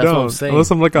 I That's what I'm don't. saying.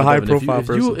 Unless I'm like a Devin, high-profile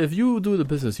person. If you do the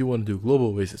business you want to do,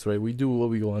 global basis, right? We do what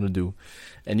we want to do,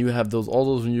 and you have all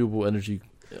those renewable energy,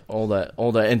 all that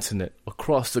internet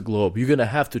across the globe. You're gonna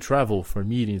have to travel for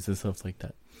meetings and stuff like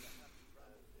that.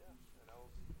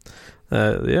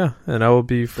 Yeah, and I will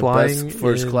be flying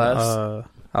first class.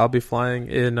 I'll be flying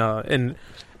in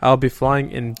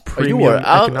premium you are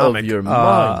out economic. of your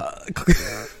mind.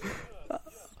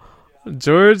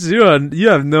 George, you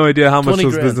have no idea how much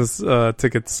those grand. business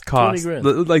tickets cost. 20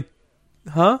 grand. Like,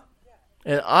 huh?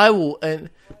 And I will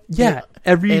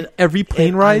every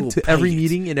plane ride to every pay it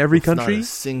meeting in every with not country, a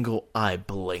single eye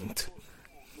blinked.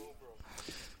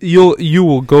 you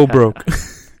will go broke.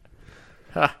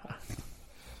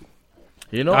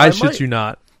 You know, I shit you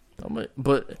not.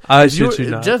 But I if shit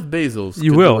you not. Jeff Bezos, You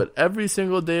could will. do it every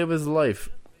single day of his life.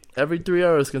 Every 3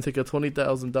 hours can take a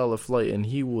 $20,000 flight, and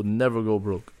he will never go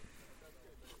broke.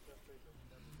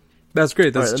 That's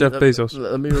great. That's All Jeff right, Bezos.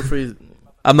 Let me rephrase.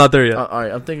 I'm not there yet. All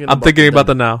right, I'm thinking about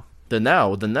the now. The now.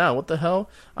 What the hell?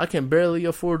 I can barely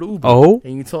afford Uber. Oh?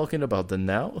 And you talking about the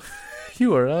now?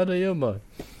 You are out of your mind.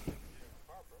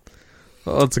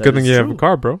 Well, it's a good thing you have a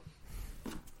car, bro.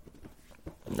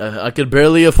 I could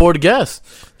barely afford gas.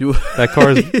 That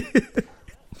car is...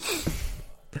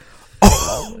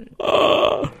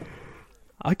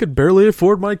 I could barely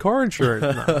afford my car insurance.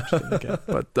 No, I'm just kidding,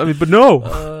 but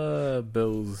no.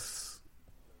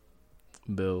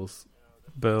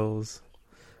 Bills.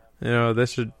 You know, they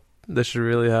should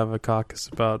really have a caucus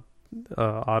about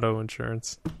auto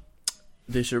insurance.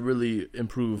 They should really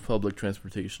improve public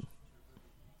transportation.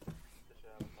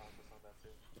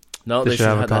 No, they should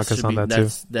have a caucus on that too.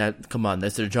 Come on,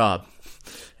 that's their job.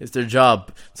 It's their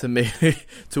job to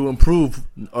improve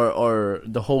our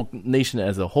the whole nation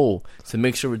as a whole, to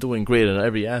make sure we're doing great in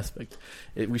every aspect.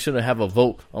 We shouldn't have a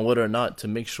vote on whether or not to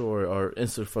make sure our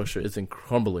infrastructure isn't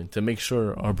crumbling, to make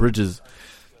sure our bridges.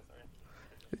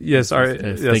 Yes, our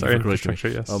infrastructure.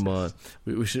 Yes.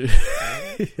 We should.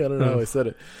 I don't know how I said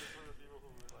it.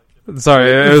 Sorry,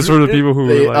 it was for the people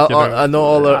who I know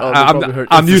all.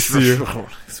 I'm used to you.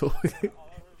 So.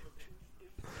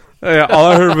 Yeah, all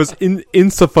I heard was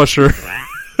insufusher,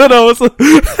 and I was like,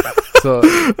 what?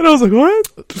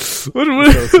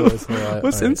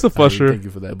 What's insufusher? Thank you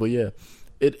for that. But yeah,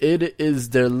 it is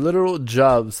their literal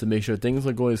jobs to make sure things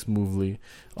are going smoothly,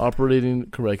 operating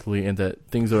correctly, and that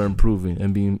things are improving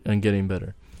and getting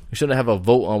better. We shouldn't have a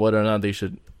vote on whether or not they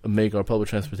should make our public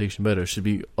transportation better. It should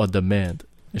be a demand.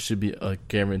 It should be a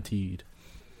guaranteed.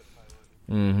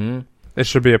 It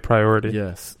should be a priority.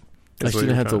 Yes. I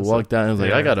shouldn't have to walk down and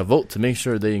I got to vote to make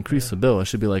sure they increase the bill. I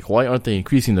should be like, why aren't they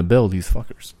increasing the bill, these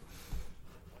fuckers?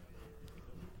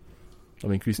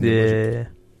 I'm increasing the budget.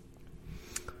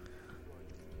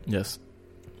 Yes.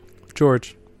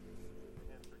 George.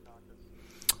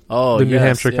 Oh, the New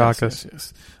Hampshire caucus.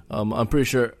 Yes. I'm pretty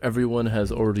sure everyone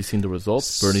has already seen the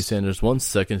results. Bernie Sanders won.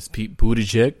 Second is Pete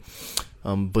Buttigieg.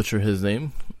 Butcher his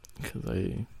name.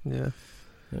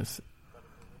 Yes.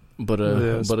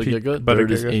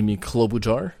 Third is Amy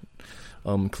Klobuchar.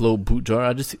 I'm thinking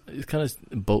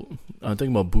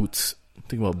about Boots.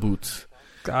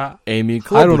 Amy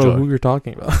Klobuchar. I don't know who you're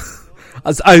talking about.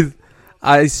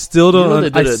 I still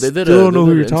don't. I still don't know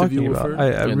who you're talking about.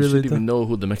 I really didn't even know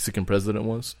who the Mexican president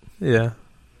was. Yeah.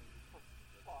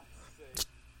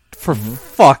 For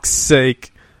fuck's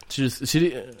sake.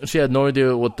 She had no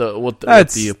idea what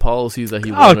the policies that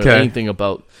he wanted or anything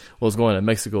about what was going on in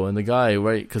Mexico. And the guy,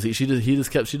 right? Because she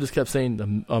just kept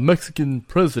saying a Mexican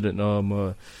president,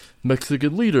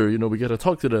 Mexican leader. We got to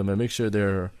talk to them and make sure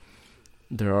they're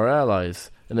our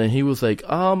allies. And then he was like,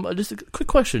 just a quick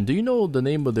question. Do you know the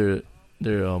name of the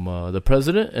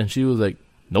president? And she was like,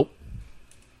 nope.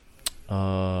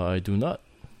 I do not.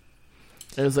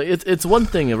 And it's like it's one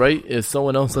thing, right? If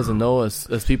someone else doesn't know,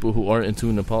 as people who aren't in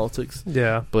tune to politics.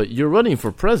 Yeah. But you're running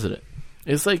for president.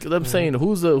 It's like them saying,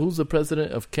 who's the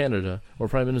president of Canada or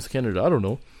prime minister of Canada? I don't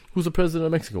know. Who's the president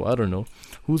of Mexico? I don't know.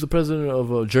 Who's the president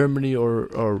of Germany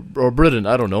or Britain?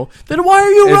 I don't know. Then why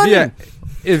are you running?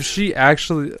 If she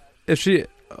actually didn't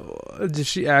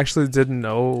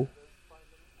know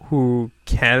who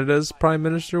Canada's prime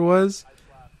minister was,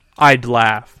 I'd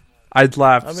laugh. I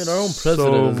mean, our own president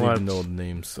so doesn't much. even know the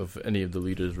names of any of the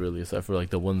leaders, really, except for like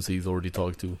the ones he's already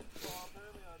talked to.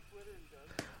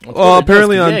 Well,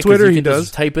 apparently on Twitter he does.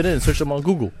 Just type it in and search them on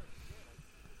Google.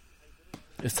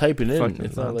 It's typing in. Fucking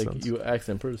it's not nonsense. like you ask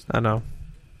in person. I know.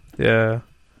 Yeah.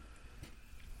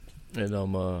 And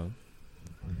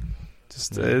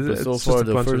Just but so it's far just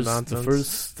a bunch of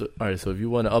nonsense. All right. So if you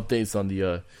want updates on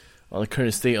the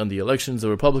current state on the elections, the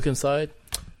Republican side,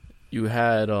 you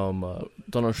had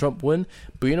Donald Trump win,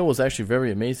 but what's actually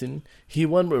very amazing? He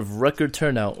won with record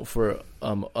turnout for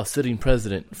a sitting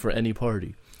president for any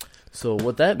party. So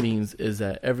what that means is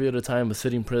that every other time a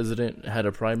sitting president had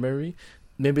a primary,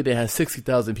 maybe they had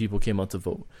 60,000 people came out to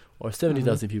vote, or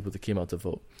 70,000 people that came out to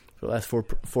vote for the last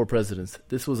four presidents.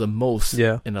 This was the most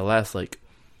in the last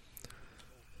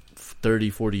 30,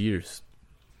 40 years.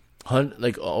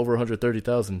 Over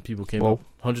 130,000 people came out.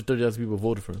 130,000 people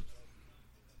voted for him.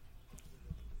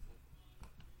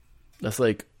 That's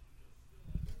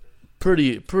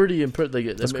pretty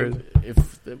impressive. That's crazy.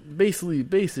 If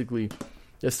basically,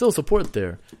 there's still support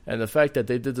there, and the fact that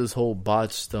they did this whole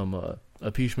botched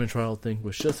impeachment trial thing,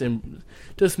 which just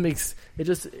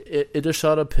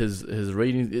shot up his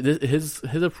rating. His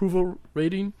approval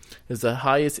rating is the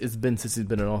highest it's been since he's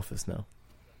been in office now,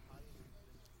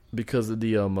 because of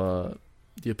the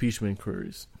impeachment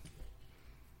inquiries.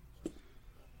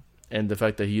 And the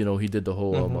fact that he did the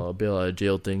whole bail out of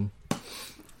jail thing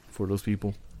for those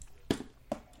people.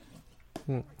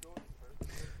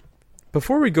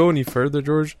 Before we go any further,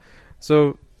 George,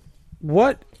 so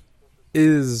what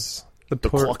is the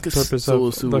caucus? Purpose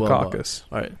of the caucus?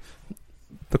 All right.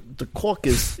 The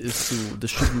caucus is to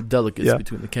distribute delegates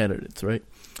between the candidates, right?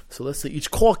 So let's say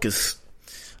each caucus.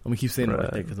 I'm going to keep saying it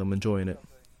like that because I'm enjoying it.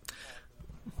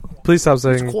 Please stop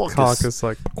saying caucus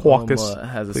like caucus.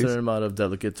 Has a certain amount of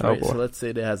delegates, right? So let's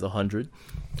say it has 100,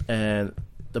 and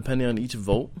depending on each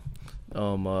vote,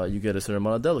 you get a certain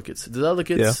amount of delegates. The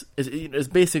delegates is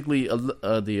basically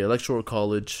the electoral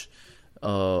college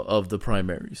of the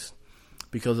primaries,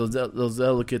 because those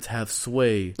delegates have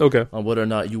sway on whether or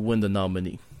not you win the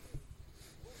nominee.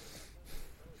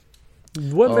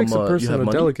 What makes a person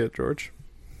a delegate, George?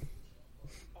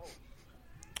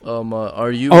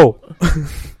 Are you? Oh,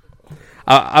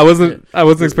 I wasn't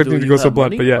expecting you to go so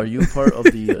blunt, but yeah. Are you part of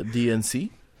the DNC?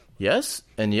 Yes,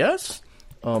 and yes.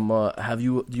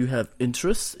 Do you have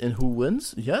interest in who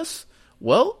wins? Yes.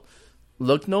 Well,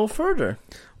 look no further.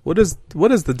 What is the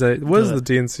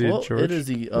DNC, well, George? It is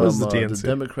the the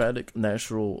Democratic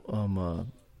National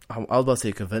I was about to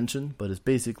say convention, but it's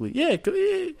basically it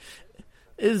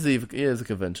is a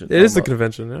convention. It is a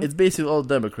convention. Yeah. It's basically all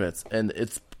Democrats, and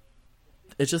it's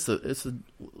the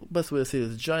best way to say it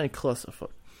is a giant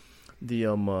clusterfuck. The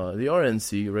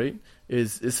RNC, right,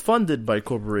 is funded by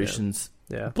corporations.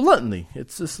 Yeah. Bluntly,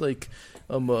 it's just like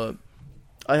I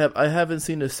haven't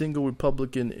seen a single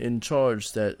Republican in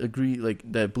charge that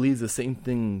that believes the same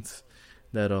things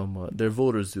that their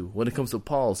voters do when it comes to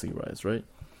policy wise, right?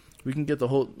 We can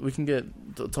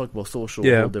talk about social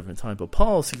a whole different time, but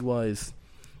policy wise,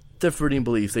 differing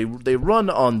beliefs. They run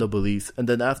on the beliefs, and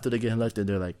then after they get elected,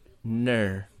 they're like,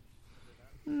 nah.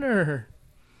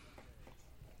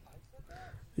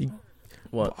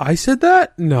 What? I said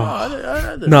that? No,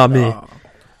 I not me.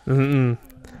 Mm-mm.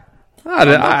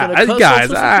 I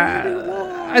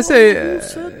say. Who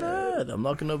said that? I'm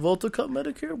not gonna vote to cut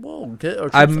Medicare. Whoa, get our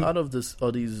troops out of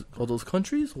all those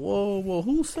countries. Whoa,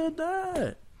 who said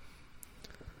that?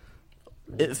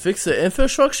 Fix the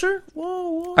infrastructure.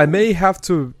 Whoa. I might have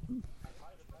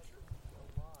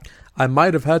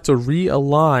had to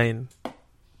realign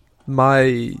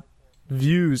my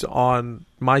views on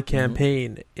my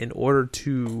campaign in order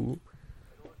to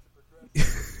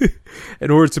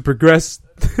progress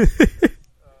through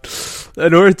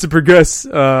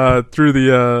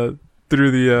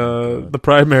the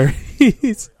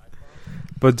primaries.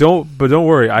 But don't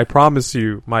worry, I promise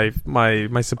you, my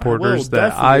supporters,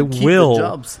 that I will keep the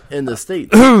jobs in the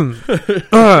States.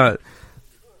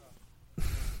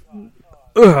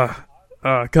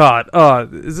 God.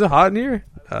 Is it hot in here?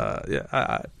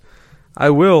 Yeah. I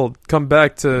will come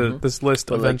back to this list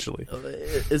but eventually.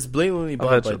 It's blatantly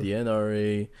bought by the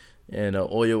NRA and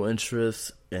oil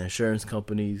interests and insurance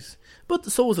companies. But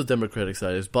so was the Democratic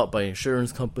side. It's bought by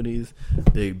insurance companies,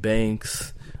 big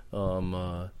banks,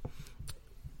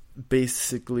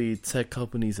 basically tech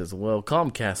companies as well.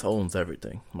 Comcast owns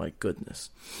everything. My goodness.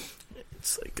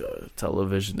 It's like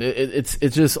television. It's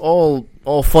just all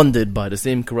funded by the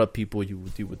same corrupt people you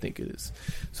would think it is.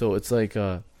 So it's like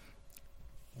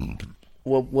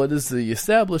what is the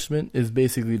establishment is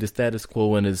basically the status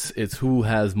quo, and it's who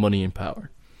has money and power.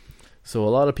 So a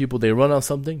lot of people, they run on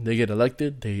something, they get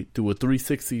elected, they do a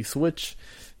 360 switch,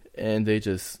 and they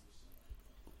just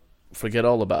forget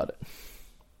all about it.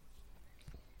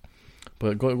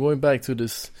 But going back to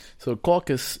this, so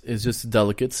caucus is just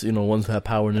delegates, ones who have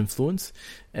power and influence,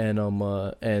 and a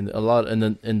lot,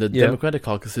 and in the Democratic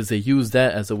caucuses, they use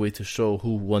that as a way to show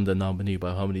who won the nominee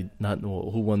by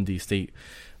who won the state,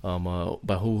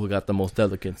 by who got the most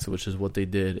delegates, which is what they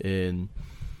did in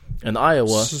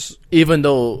Iowa, even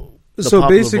though the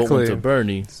popular vote went to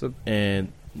Bernie,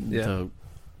 and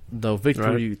the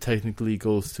victory technically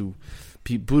goes to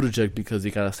Pete Buttigieg because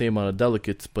he got the same amount of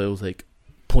delegates, but it was like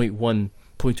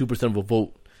 0.2% of a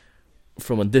vote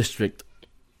from a district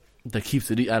that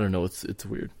keeps it. I don't know. It's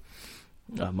weird.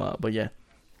 But yeah.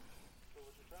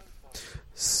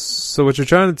 So what you're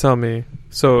trying to tell me?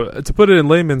 So to put it in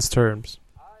layman's terms,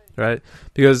 right?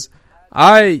 Because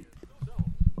I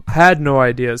had no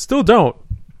idea, still don't,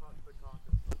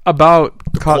 about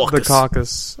the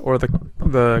caucus or the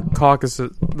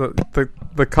caucuses,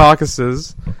 the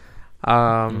caucuses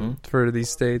for these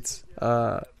states.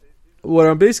 What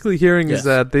I'm basically hearing is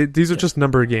that these are just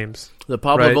number games. The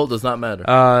popular vote does not matter.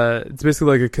 It's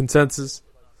basically like a consensus,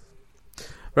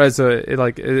 right? So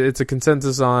it's a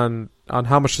consensus on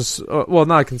how much. Well,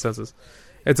 not a consensus.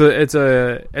 It's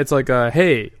like a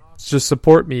hey, just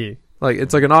support me. Like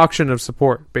it's like an auction of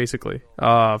support, basically,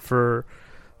 for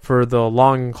the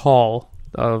long haul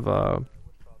of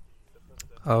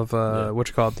what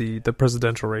you call it, the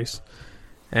presidential race,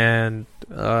 and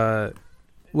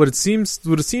it seems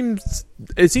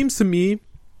to me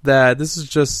that this is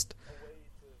just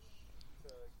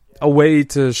a way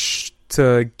to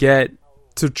get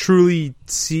to truly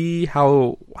see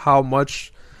how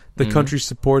much the country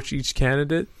supports each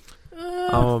candidate.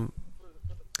 For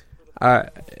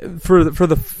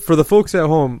the folks at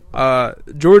home,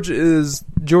 George is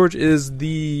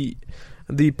the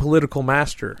political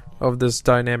master of this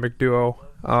dynamic duo.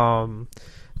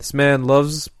 This man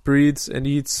loves, breathes, and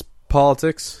eats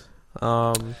politics.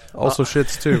 Also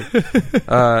shits too.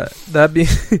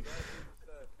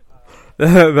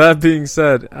 That being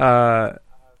said,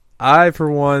 I for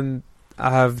one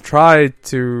have tried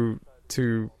to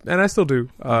and I still do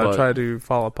try to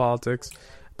follow politics,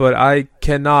 but I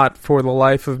cannot for the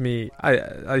life of me.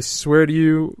 I swear to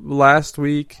you, last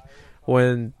week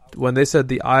when they said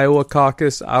the Iowa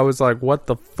caucus, I was like, what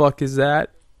the fuck is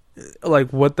that?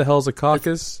 Like, what the hell's a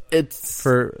caucus? It's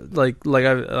for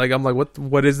I'm like,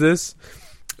 what is this?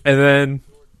 And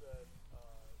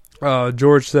then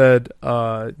George said,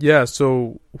 yeah,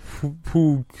 so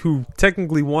who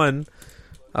technically won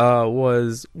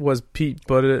was Pete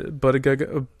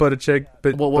Buttigieg,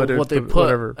 what they put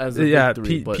whatever as a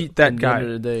victory, Pete that guy. At the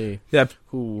end of the day,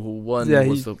 who won? Yeah,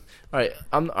 was all right.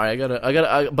 I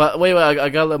gotta. But wait, I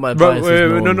gotta let my bias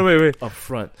wait. up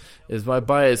front. Is my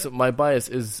bias? My bias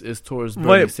is towards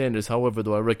Bernie Sanders. However,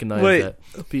 though I recognize that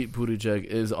Pete Buttigieg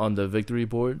is on the victory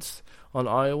boards on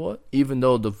Iowa, even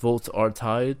though the votes are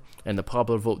tied and the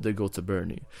popular vote did go to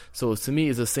Bernie. So to me,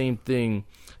 it's the same thing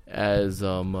as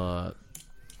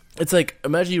it's like,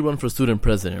 imagine you run for student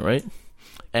president, right?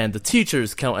 And the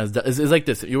teachers count as it's like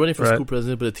this: you're running for school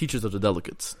president, but the teachers are the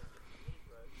delegates.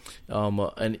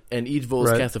 And each vote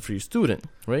is casted for your student,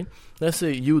 right? Let's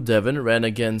say you, Devin, ran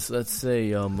against. Let's say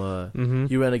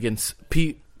you ran against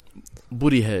Pete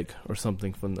Buttigieg or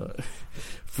something from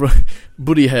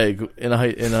Buttigieg in a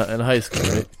high school,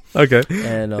 right? Okay.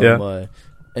 And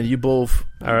and you both.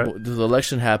 The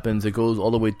election happens. It goes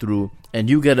all the way through, and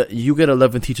you get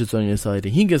 11 teachers on your side,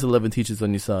 and he gets 11 teachers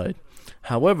on your side.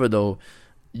 However, though,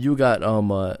 you got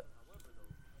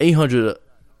 800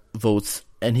 votes,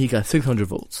 and he got 600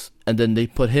 votes, and then they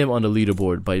put him on the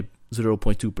leaderboard by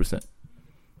 0.2%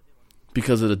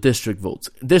 because of the district votes.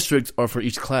 Districts are for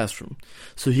each classroom,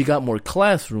 so he got more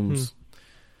classrooms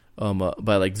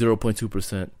by like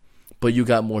 0.2%, but you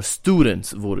got more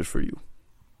students voted for you,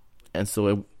 and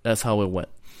so that's how it went.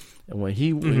 And when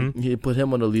he put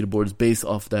him on the leaderboards based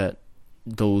off that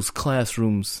those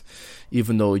classrooms,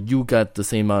 even though you got the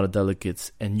same amount of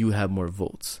delegates and you have more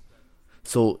votes.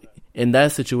 So in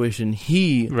that situation,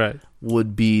 he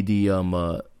would be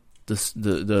the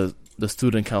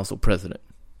student council president,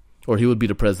 or he would be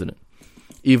the president,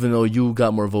 even though you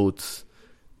got more votes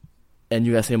and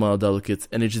you got the same amount of delegates,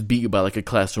 and it just beat you by like a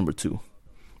classroom or two.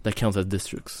 That counts as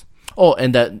districts. Oh,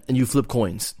 and you flip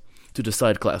coins to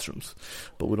decide classrooms,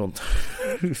 but we don't.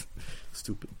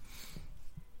 Stupid.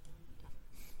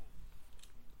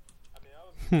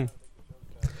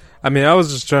 I mean, I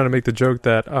was just trying to make the joke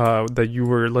that that you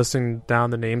were listing down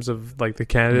the names of like the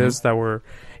candidates that were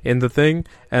in the thing,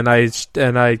 and I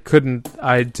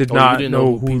did not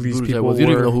know who these people were. You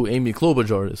didn't even know who Amy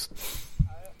Klobuchar is.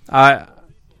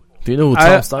 Do you know who Tom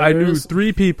Steyer is? I knew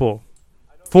 3 people.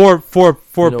 Four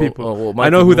people. I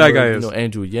know who that guy is. You know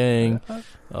Andrew Yang.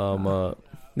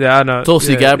 Yeah, I know.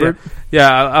 Tulsi Gabbard.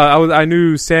 Yeah, I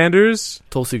knew Sanders.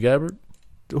 Tulsi Gabbard.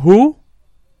 Who?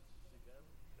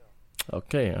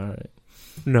 Okay, all right.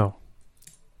 No.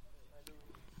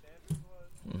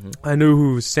 I knew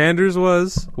who Sanders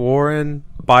was. Warren,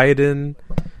 Biden.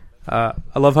 I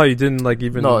love how you didn't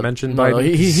even mention Biden. No,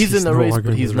 he's in the race,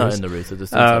 but he's not in the race at the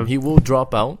same time. He will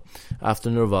drop out after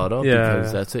Nevada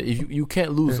because that's it. You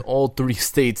can't lose all 3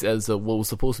 states as what was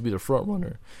supposed to be the front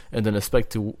runner and then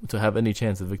expect to have any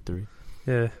chance of victory.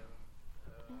 Yeah.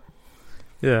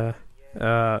 Yeah.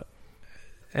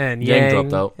 And Yang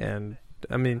dropped out. And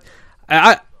I mean,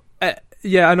 I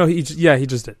know he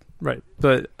just did. Right.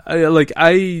 But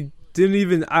I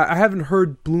haven't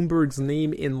heard Bloomberg's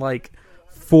name in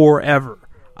forever.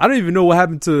 I don't even know what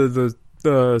happened to the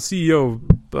CEO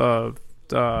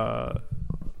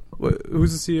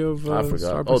who's the CEO of I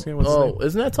forgot. Starbucks?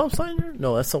 Isn't that Tom Steiner?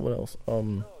 No, that's someone else.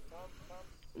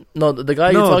 No, the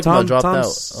guy you're talking about dropped out.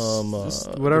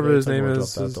 Whatever his name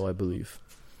is, though, I believe.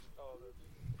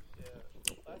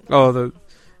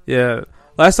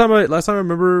 Last time I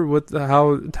remember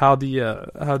how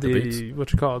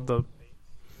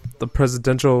the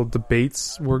presidential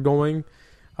debates were going.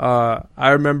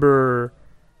 I remember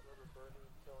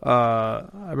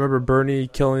Bernie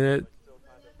killing it,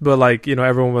 but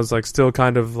everyone was still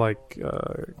kind of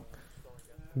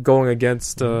going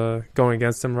against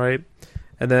him, right?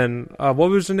 And then what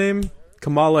was her name?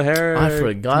 Kamala Harris. I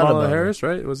forgot Kamala about Harris, her.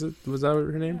 Right? Was that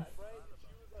her name?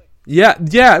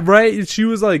 Yeah, right. She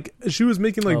was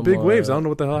making big waves. I don't know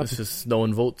what the hell happened. It's just no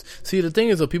one votes. See, the thing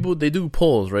is, people they do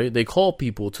polls, right? They call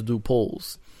people to do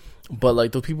polls,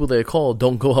 but the people they call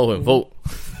don't go out and vote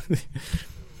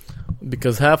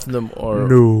because half of them are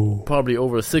probably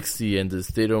over 60, and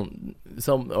they don't.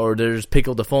 They just pick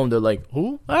up the phone. They're like,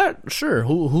 "Who? Sure.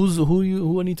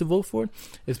 Who I need to vote for?"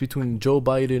 It's between Joe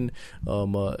Biden, oh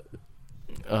my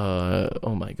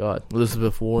God,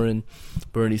 Elizabeth Warren,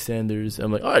 Bernie Sanders.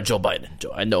 I'm like, all right, Joe Biden.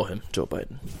 I know him. Joe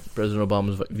Biden, President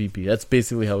Obama's VP. That's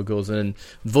basically how it goes. And then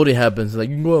voting happens. You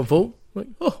can go out and vote. I'm like,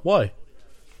 oh, why?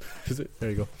 There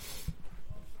you go.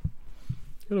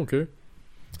 I don't care.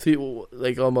 See,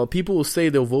 people will say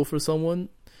they'll vote for someone,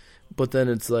 but then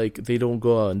it's they don't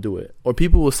go out and do it. Or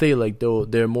people will say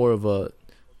they're more of a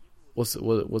what's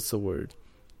the word?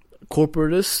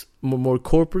 Corporatist, more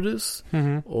corporatist,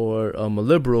 or a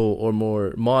liberal, or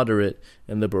more moderate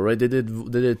and liberal, right? They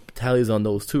did tallies on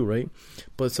those too, right?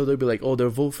 But so they'll be like, oh, they'll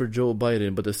vote for Joe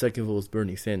Biden, but the second vote is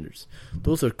Bernie Sanders.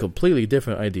 Those are completely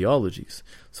different ideologies.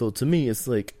 So to me, it's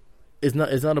it's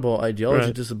not about ideology,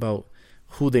 right. Just about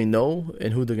who they know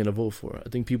and who they're gonna vote for. I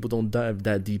think people don't dive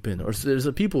that deep in. Or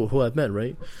there's people who I've met,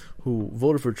 right, who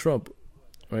voted for Trump,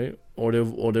 right? Or they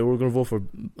were going to vote for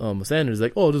Sanders.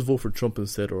 I'll just vote for Trump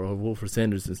instead, or I'll vote for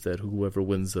Sanders instead, whoever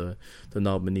wins the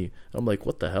nominee. I'm like,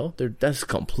 what the hell? That's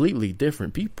completely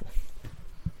different people.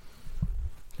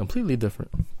 Completely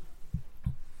different.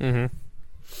 I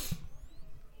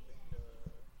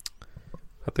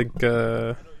think,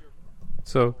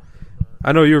 so,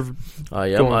 I know you're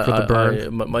going for the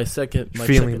burn. My second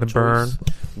feeling the burn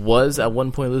was at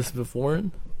one point Elizabeth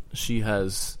Warren. She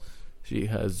has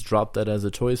dropped that as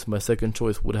a choice. My second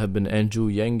choice would have been Andrew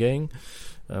Yang.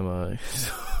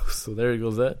 So there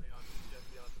goes that.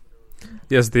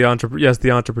 Yes, the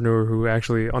entrepreneur who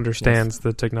actually understands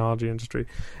the technology industry.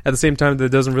 At the same time, that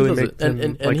doesn't really make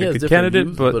him a good candidate.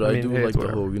 Views, but I do like the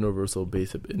whole universal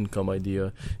basic income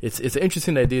idea. It's an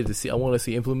interesting idea to see. I want to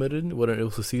see implemented, whether it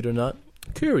will succeed or not.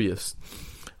 Curious.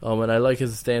 And I like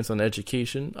his stance on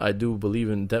education. I do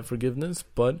believe in debt forgiveness,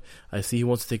 but I see he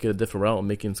wants to take it a different route,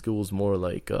 making schools more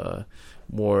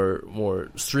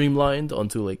more streamlined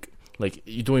onto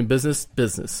you're doing business,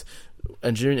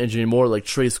 engineering more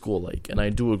trade school and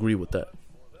I do agree with that.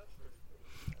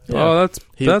 Yeah. Oh,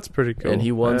 that's pretty cool. And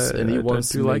he wants to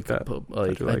like make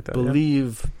that. I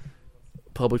believe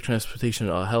public transportation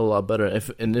a hell of a lot better,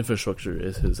 and infrastructure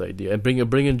is his idea. And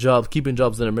bringing jobs, keeping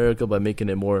jobs in America by making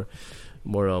it more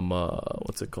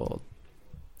what's it called?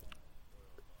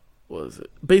 What is it?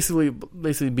 Basically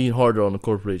being harder on the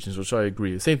corporations, which I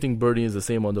agree. Same thing. Bernie is the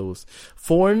same on those.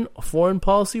 Foreign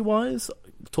policy wise,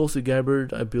 Tulsi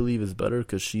Gabbard, I believe, is better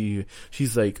because she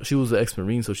was an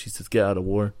ex-Marine, so she says get out of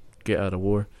war.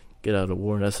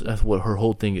 And that's what her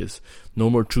whole thing is. No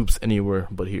more troops anywhere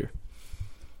but here.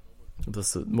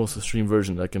 That's the most extreme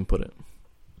version I can put it.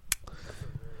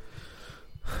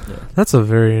 Yeah. That's a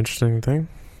very interesting thing.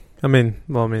 I mean,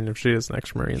 if she is an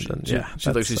ex-Marine, then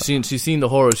she's seen the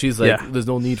horror. She's like, there's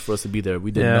no need for us to be there.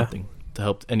 We did nothing to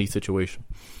help any situation.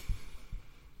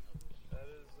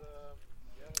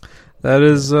 That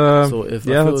is, so if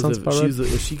that sounds about right.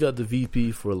 If she got the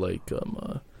VP for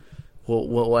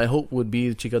what I hope would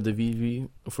be she got the VP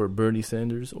for Bernie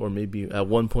Sanders, or maybe at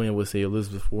one point I would say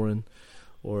Elizabeth Warren,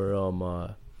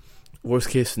 or worst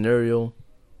case scenario,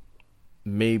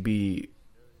 maybe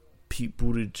Pete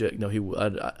Buttigieg. No,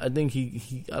 I think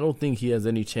I don't think he has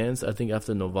any chance. I think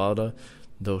after Nevada,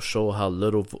 they'll show how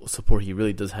little support he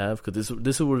really does have, because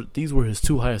these were his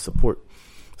two highest support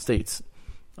states.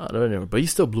 But he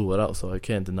still blew it out, so I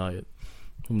can't deny it.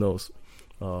 Who knows?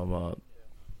 Joe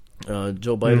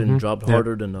Biden dropped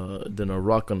harder than a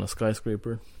rock on a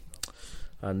skyscraper.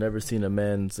 I've never seen a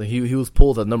man. So he was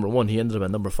pulled at number 1. He ended up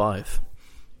at number 5.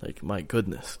 Like, my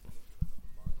goodness.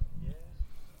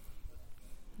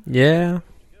 Yeah.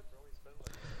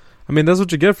 I mean, that's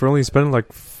what you get for only spending like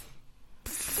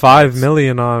 $5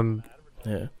 million on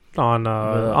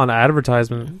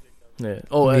advertisement. Yeah.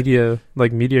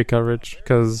 Media coverage,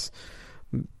 because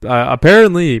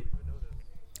apparently,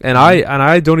 and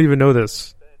I don't even know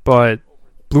this, but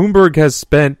Bloomberg has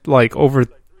spent like over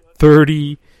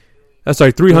 $330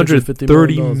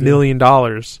 million.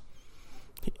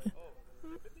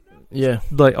 Yeah,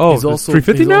 like he's also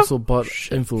bought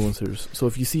influencers. So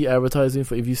if you see advertising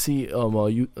if you see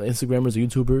Instagrammers or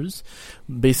YouTubers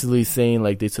basically saying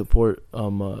like they support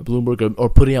Bloomberg or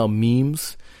putting out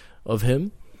memes of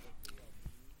him,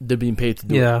 they're being paid to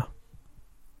do it.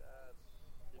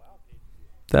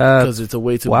 Because it's a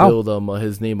way to build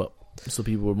his name up, so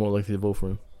people are more likely to vote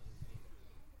for him.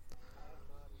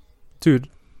 Dude,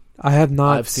 I have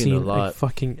not seen a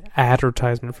fucking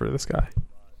advertisement for this guy.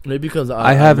 Maybe because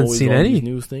I haven't seen any these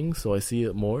news things, so I see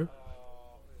it more.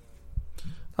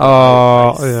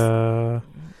 Oh, yeah.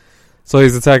 So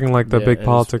he's attacking like the big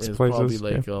politics it's places.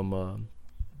 Probably like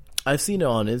I've seen it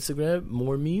on Instagram,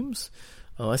 more memes.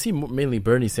 I see mainly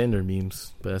Bernie Sanders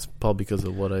memes, but that's probably because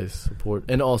of what I support,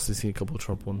 and also see a couple of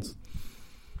Trump ones.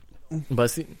 But I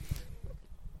see.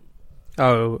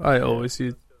 Oh, I always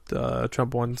see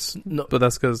Trump ones, but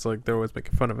that's because like they're always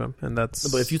making fun of him, and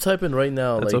that's. But if you type in right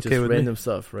now, like just random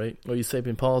stuff, right, or you type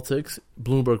in politics,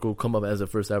 Bloomberg will come up as the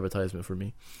first advertisement for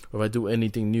me. Or if I do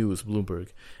anything news, Bloomberg,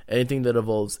 anything that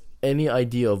involves any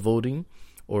idea of voting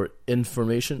or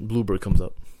information, Bloomberg comes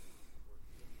up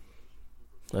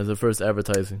as the first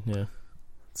advertising. Yeah,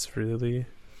 it's really.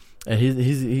 And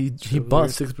he bought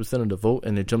 6% of the vote,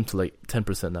 and it jumped to like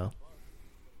 10% now.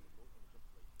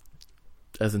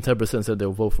 As in 10% said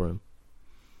they'll vote for him.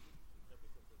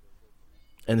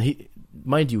 And he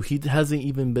hasn't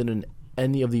even been in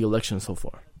any of the elections so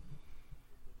far.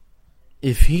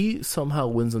 If he somehow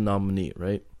wins a nominee,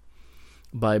 right,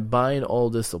 by buying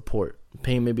all this support,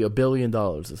 paying maybe $1 billion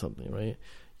or something, right,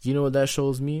 you know what that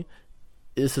shows me?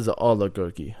 This is an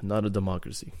oligarchy, not a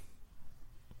democracy.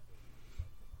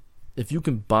 If you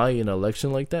can buy an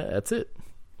election like that, that's it.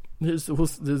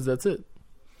 That's it.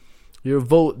 Your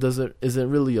vote isn't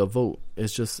really a vote.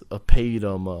 It's just a paid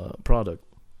product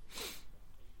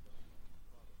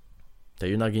that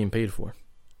you're not getting paid for.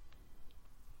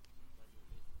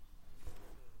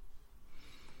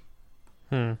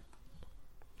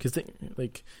 Because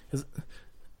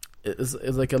it's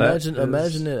like imagine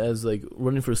it as like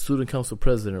running for student council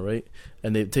president, right?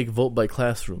 And they take vote by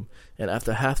classroom, and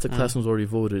after half the classroom's already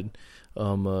voted,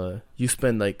 you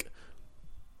spend like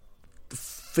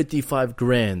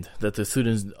 $55,000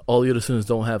 that all the other students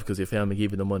don't have because your family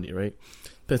gave you the money, right?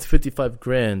 That's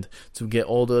 $55,000 to get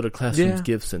all the other classrooms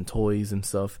gifts and toys and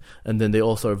stuff, and then they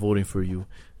all start voting for you,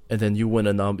 and then you win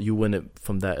it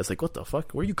from that. It's like, what the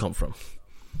fuck? Where you come from?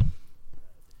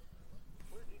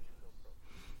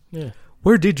 Yeah.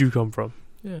 Where did you come from?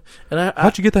 Yeah. And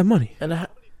how'd you get that money? And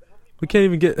we can't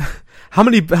even get how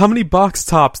many box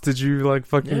tops did you like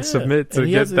fucking submit to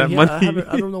get that money?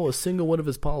 I don't know a single one of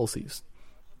his policies.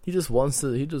 He just wants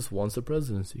the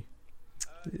presidency.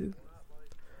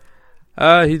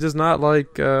 He does not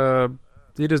like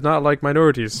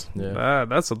minorities. Yeah.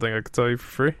 That's something I could tell you for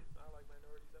free.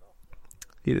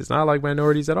 He does not like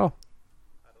minorities at all.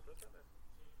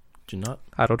 Do you not?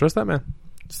 I don't trust that man.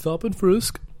 Stop and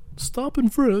frisk. Stop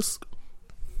and frisk.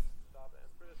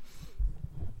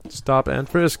 Stop and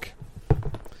frisk.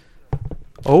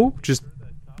 Oh, just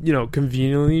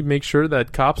conveniently make sure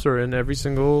that cops are in every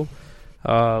single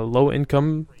low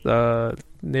income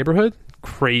neighborhood.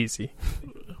 Crazy.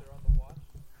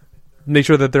 Make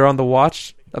sure that they're on the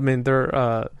watch. I mean,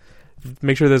 they're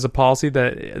make sure there's a policy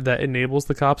that enables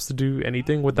the cops to do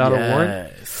anything without a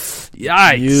warrant.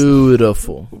 Yikes!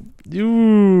 Beautiful.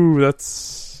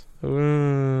 That's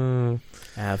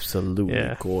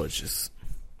absolutely gorgeous.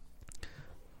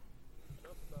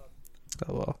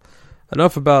 Oh, well,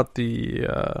 enough about the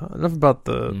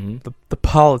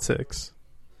politics.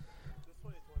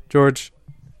 George,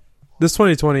 this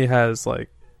 2020 has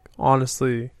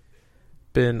honestly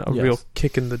been a real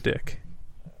kick in the dick.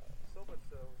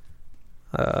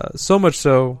 So much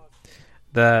so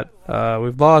that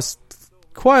we've lost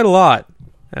quite a lot,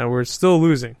 and we're still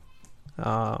losing.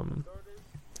 For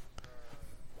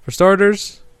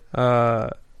starters, I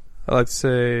like to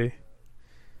say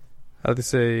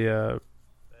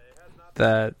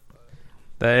that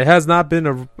it has not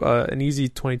been an easy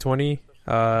 2020,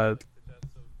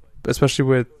 especially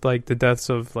with the deaths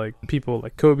of people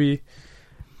like Kobe.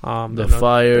 The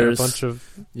fires, a bunch of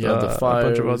the fires. A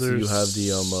bunch of others. You have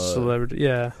the celebrity,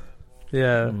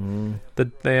 mm-hmm.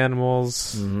 the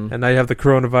animals, and now you have the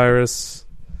coronavirus,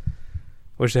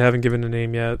 which they haven't given a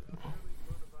name yet.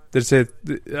 They say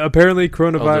apparently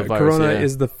corona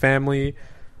is the family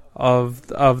of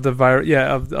the virus.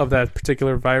 Yeah, of that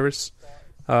particular virus.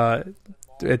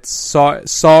 It's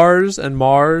SARS and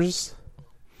MARS.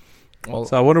 So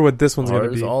I wonder what this one's going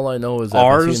to be. All I know is that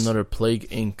I see another Plague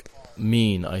Inc.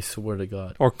 mean. I swear to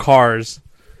God. Or Cars.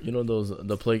 You know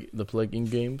the Plague Inc.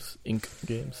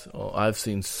 games. Oh, I've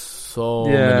seen so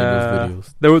many of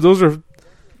those videos.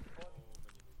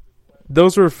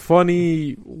 Those were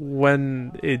funny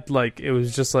when it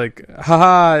was just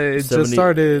haha, it just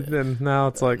started, and now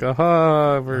it's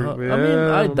haha. I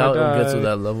doubt it'll get to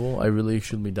that level. I really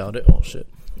extremely doubt it. Oh shit!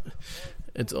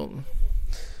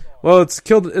 Well, it's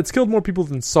killed more people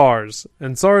than SARS,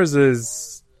 and SARS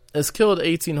killed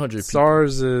 1,800 people.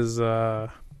 SARS is SARS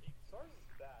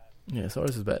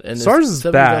is bad, and SARS is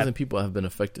 70,000 people have been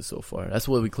affected so far. That's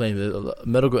what we claim.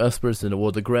 Medical experts in the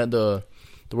world, the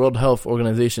World Health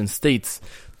Organization states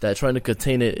that trying to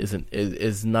contain it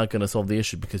is not going to solve the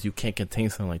issue because you can't contain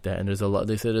something like that. And there's a lot.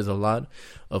 They say there's a lot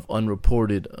of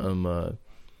unreported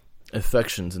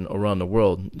infections around the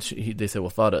world. They say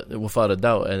without a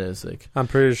doubt, and it's I'm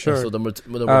pretty sure. So the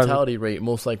mortality rate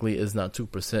most likely is not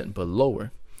 2% but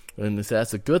lower, and they say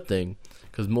that's a good thing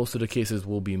because most of the cases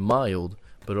will be mild.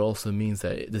 But it also means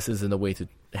that this isn't a way to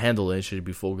handle it. It should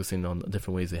be focusing on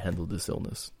different ways to handle this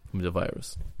illness, the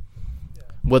virus.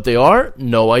 What they are,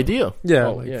 no idea.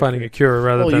 Yeah, finding a cure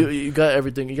rather than... You got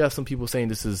everything. You got some people saying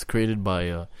this is created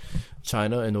by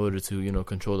China in order to,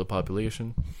 control the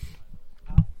population.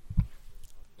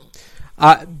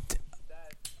 Now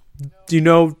you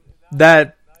have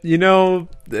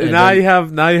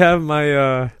my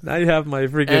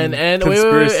freaking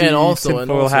conspiracy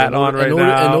tinfoil hat on right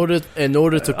now. In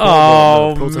order to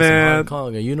call the protests in Hong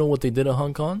Kong, and you know what they did in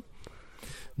Hong Kong?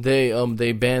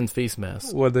 They banned face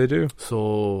masks. What'd they do?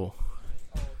 So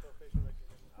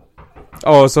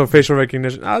facial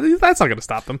recognition. That's not going to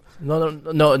stop them. No.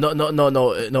 It's not.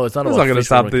 It's not going to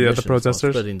stop the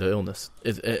protesters spreading the illness.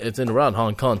 It's in around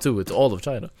Hong Kong too. It's all of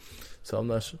China. So I'm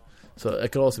not sure. So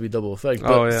it could also be double effect.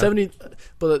 But 70.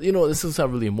 But this is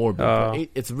not really morbid.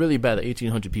 It's really bad that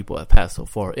 1,800 people have passed so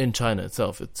far in China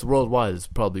itself. It's worldwide. It's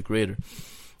probably greater.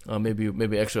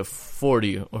 Maybe extra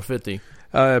 40 or 50.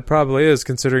 It probably is,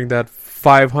 considering that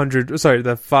 5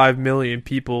 million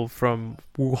people from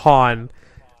Wuhan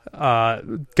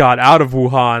got out of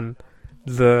Wuhan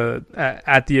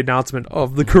at the announcement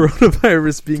of the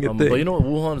coronavirus being a thing. But you know what?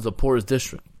 Wuhan is the poorest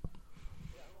district.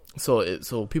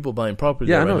 So people buying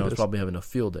property there right now is probably having a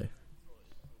field day.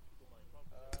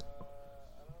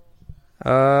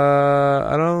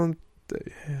 I don't.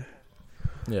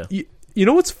 Yeah. You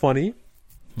know what's funny?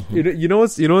 Mm-hmm. You know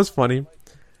what's funny?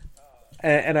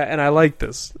 And I like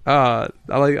this. I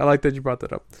like that you brought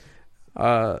that up.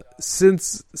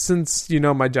 Since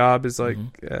my job is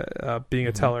being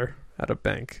a teller at a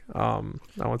bank. I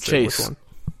won't say which one.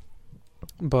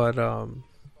 But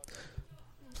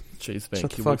Chase Bank.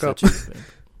 Shut the fuck up. Chase Bank.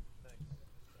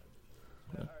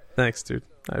 Yeah. Thanks, dude.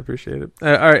 I appreciate it.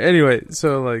 All right. Anyway,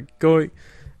 so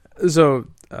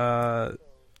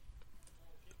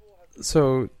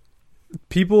So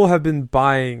people have been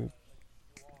buying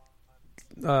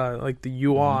like the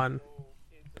yuan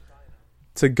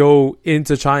to go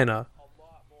into China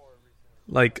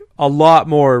like a lot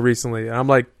more recently. And I'm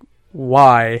like,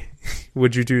 why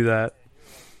would you do that?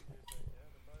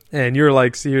 And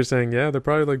you're saying, yeah, they're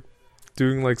probably like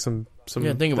doing like some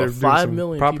think about 5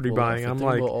 million property people buying. I'm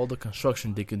like, about all the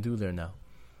construction they can do there now.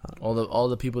 All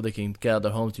the people that can get out of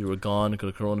their homes, you were gone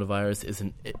because the coronavirus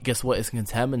isn't. Guess what? It's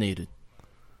contaminated.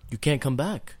 You can't come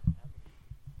back.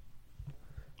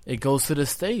 It goes to the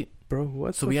state, bro.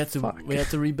 What? So we have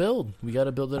to rebuild. We got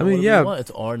to build it. We want.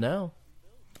 It's our now.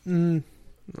 It's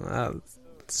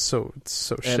so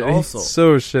shitty. And also,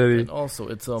 so shitty. And also,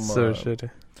 it's so shitty.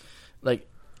 Like,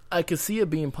 I could see it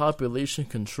being population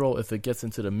control if it gets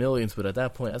into the millions, but at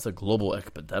that point, that's a global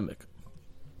epidemic.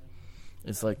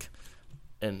 It's like,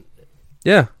 and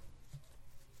yeah.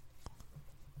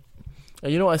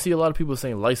 And I see a lot of people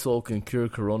saying Lysol can cure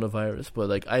coronavirus, but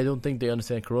like I don't think they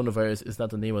understand coronavirus is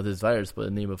not the name of this virus, but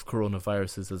the name of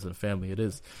coronaviruses as a family it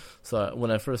is. So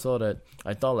when I first saw that,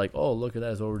 I thought like, oh, look at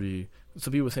that, it's already.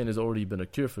 Some people saying there's already been a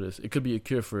cure for this. It could be a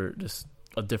cure for just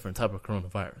a different type of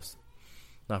coronavirus,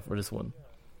 not for this one.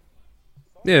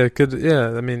 Yeah, it could.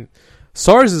 Yeah, I mean,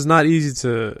 SARS is not easy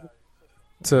to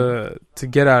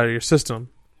get out of your system.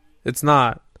 It's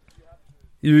not.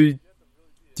 You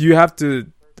have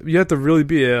to really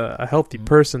be a healthy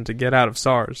person to get out of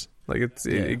SARS. Like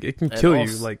it can kill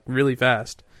you like really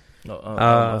fast.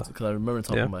 Because I remember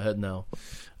top of my head now,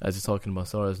 as you're talking about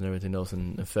SARS and everything else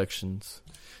and infections.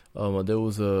 There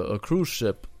was a cruise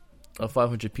ship of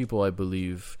 500 people, I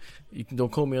believe.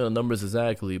 Don't quote me on the numbers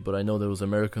exactly, but I know there was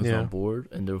Americans on board,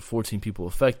 and there were 14 people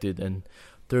affected, and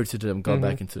 30 of them got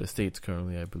back into the States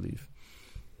currently, I believe.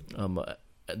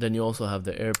 Then you also have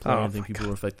the airplane. I think people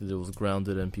were affected. It was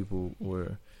grounded, and people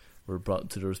were brought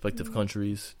to their respective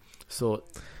countries. So,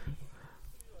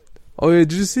 oh yeah,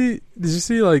 did you see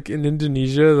like in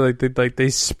Indonesia, they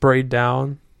sprayed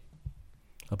down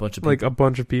a bunch of people? Like a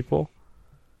bunch of people.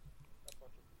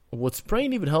 Would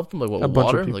spraying even help them? Like what,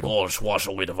 water? Like, just wash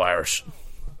away the virus.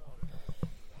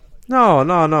 No.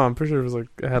 I'm pretty sure it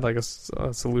had like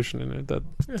a solution in it that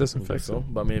disinfects so.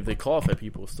 But I mean, if they cough at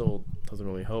people, it still doesn't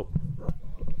really help.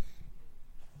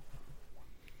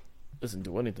 Doesn't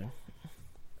do anything.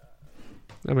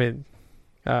 I mean,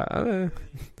 as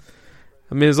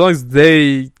long as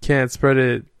they can't spread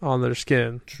it on their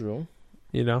skin. True.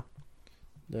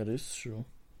 That is true.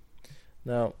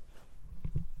 Now,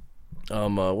 all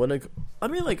right.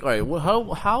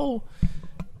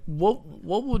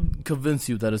 What would convince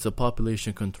you that it's a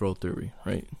population control theory,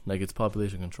 right? Like it's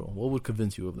population control. What would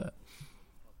convince you of that?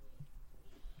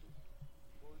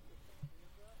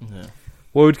 Yeah.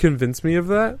 What would convince me of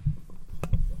that?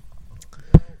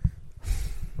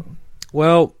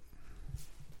 Well,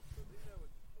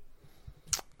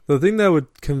 the thing that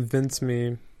would convince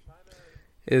me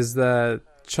is that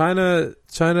China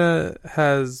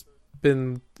has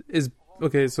been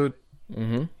okay. So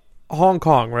Hong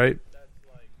Kong, right?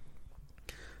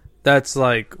 That's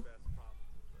like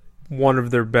one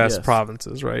of their best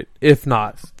provinces, right? If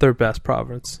not their best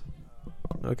province.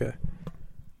 Okay.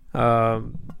 Right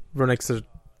next to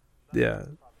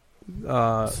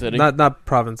city? Not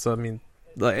province. I mean,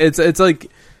 it's like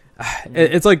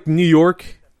New York.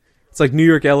 It's like New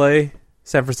York, LA,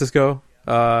 San Francisco,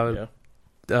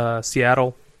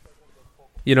 Seattle.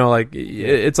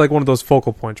 It's like one of those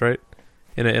focal points, right?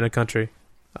 In a country.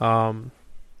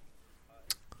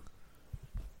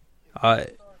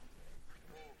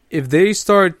 If they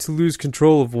start to lose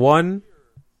control of one,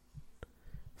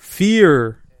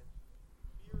 fear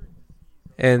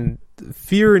and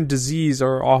disease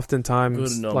are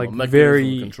oftentimes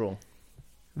very,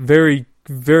 very,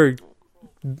 very,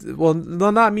 well,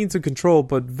 not means to control,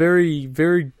 but very,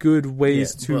 very good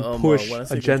ways to push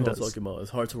agendas. Talking about,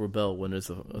 it's hard to rebel when there's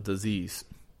a disease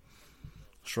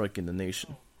striking the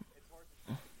nation.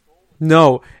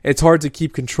 No, it's hard to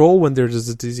keep control when there's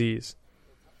a disease.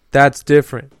 That's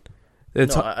different.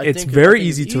 It's very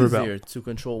easy to rebel. It's easier to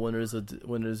control when there's a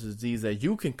disease that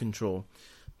you can control,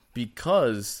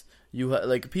 because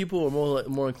people are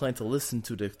more inclined to listen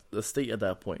to the state at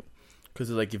that point, because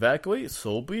they're like, evacuate,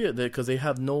 so be it, because they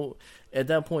have at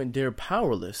that point they're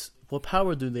powerless. What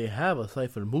power do they have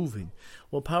aside from moving?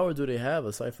 What power do they have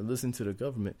aside from listening to the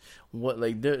government?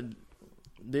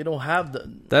 They don't have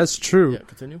the. That's true. Yeah,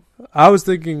 continue. I was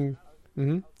thinking.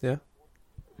 Yeah.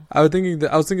 I was thinking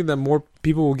that more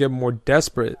people will get more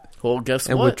desperate. Well, guess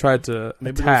and what? would try to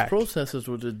Maybe attack. Those protesters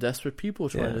were the desperate people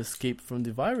trying to escape from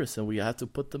the virus, and we had to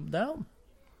put them down.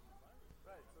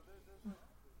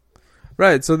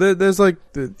 Right. So there's like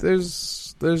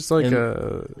there's like there's like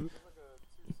a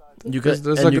two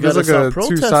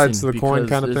sides to the coin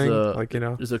kind of thing. Like, you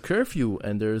know, there's a curfew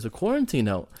and there's a quarantine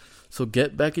out. So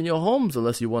get back in your homes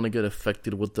unless you want to get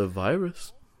affected with the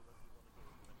virus.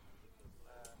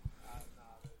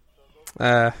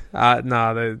 Those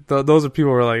are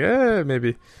people who are like,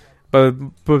 maybe, but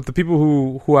the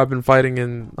people who have been fighting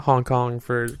in Hong Kong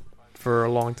for a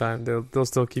long time, they'll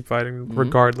still keep fighting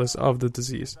regardless of the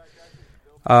disease.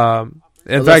 In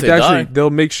fact, actually,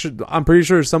 they'll make sure. I'm pretty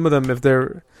sure some of them, if they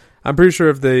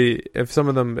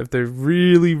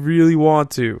really, really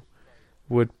want to,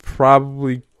 would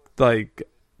probably, like,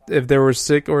 if they were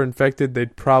sick or infected,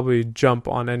 they'd probably jump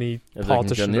on any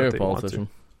politician that they want to.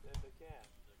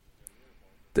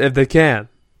 If they can,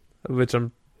 which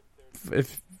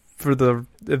if they're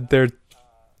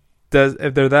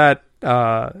that,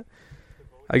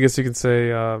 I guess you can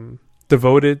say,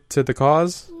 devoted to the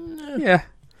cause.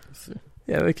 Yeah,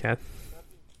 they can.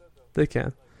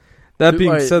 That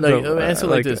being said, though, answer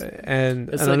like this, and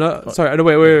another,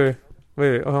 sorry,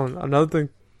 wait, hold on.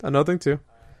 Another thing too.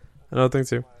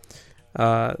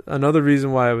 Another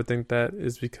reason why I would think that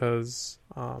is because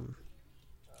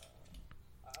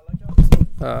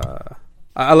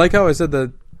I like how I said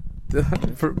that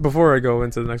before I go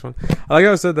into the next one. I like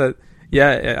how I said that.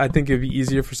 Yeah, I think it'd be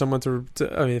easier for someone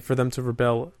for them to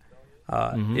rebel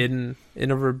in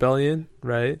a rebellion,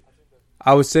 right?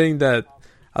 I was saying that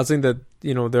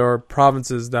you know, there are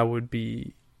provinces that would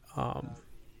be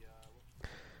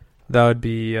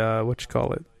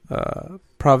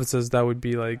provinces that would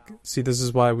be like, see, this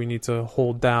is why we need to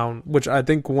hold down, which I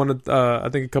think I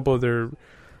think a couple of their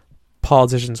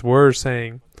politicians were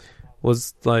saying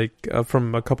was like,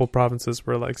 from a couple provinces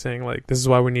were like saying like, this is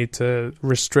why we need to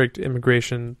restrict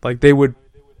immigration. Like, they would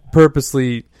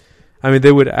purposely,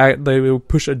 they would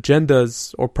push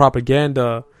agendas or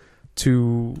propaganda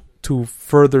to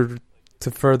further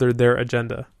their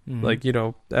agenda, like, you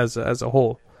know, as a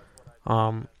whole,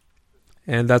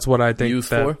 and that's what I think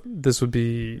this would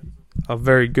be a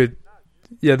very good.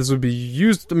 Yeah, this would be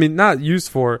used. Not used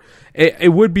for.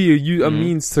 It would be a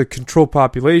means to control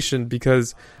population,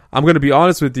 because I'm going to be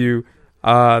honest with you,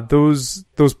 those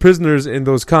prisoners in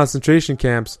those concentration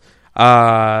camps,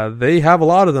 they have a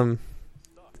lot of them,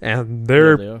 and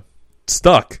they're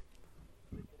stuck.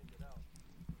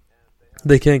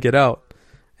 They can't get out.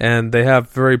 And they have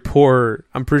very poor,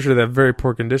 I'm pretty sure they have very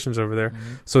poor conditions over there.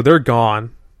 So they're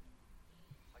gone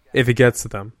if it gets to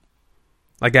them.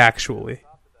 Like, actually.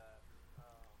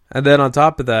 And then on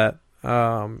top of that,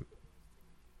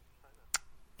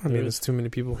 there's too many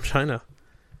people in China.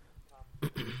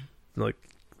 Like,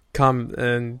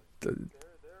 their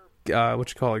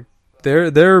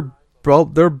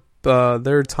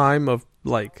time of,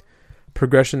 like,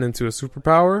 progression into a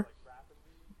superpower,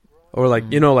 or like,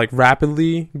 you know, like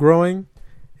rapidly growing,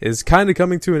 is kind of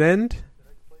coming to an end.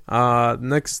 The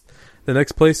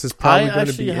next place is probably going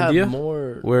to be India,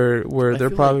 where they're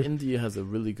probably, like India has a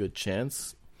really good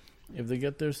chance if they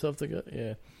get their stuff together.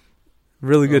 Yeah,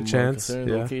 really good chance.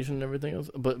 Location and everything else,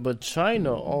 but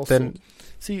China also.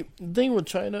 See, the thing with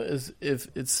China is, if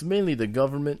it's mainly the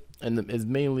government and it's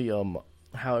mainly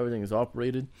how everything is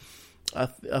operated, I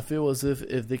feel as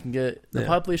if they can get the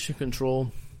population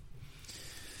control.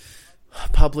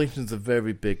 Population is a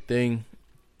very big thing.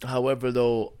 However,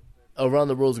 though, around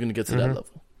the world is going to get to that level.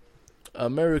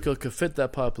 America could fit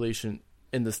that population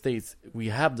in the States. We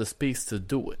have the space to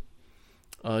do it.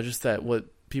 Just that what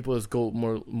people is go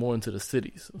more into the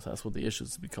cities. That's what the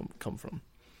issues come from.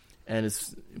 And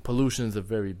pollution is a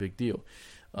very big deal.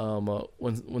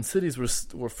 When cities were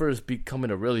first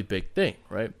becoming a really big thing,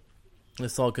 right?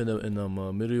 Let's talk in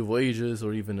the medieval ages,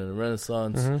 or even in the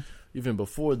Renaissance. Even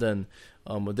before then,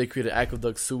 they created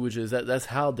aqueduct sewages. That's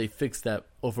how they fixed that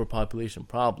overpopulation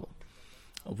problem.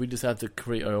 We just have to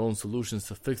create our own solutions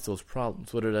to fix those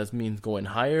problems, whether that means going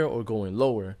higher or going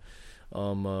lower,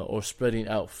 or spreading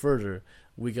out further.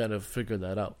 We got to figure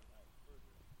that out.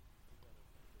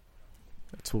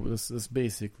 That's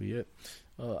basically it.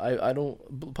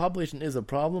 Population is a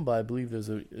problem, but I believe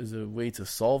there's a way to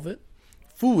solve it.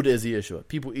 Food is the issue.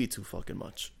 People eat too fucking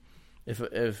much.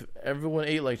 If everyone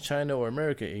ate like China or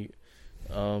America ate,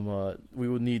 we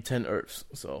would need 10 Earths.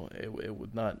 So it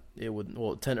would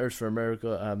 10 Earths for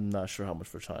America. I'm not sure how much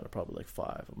for China. Probably like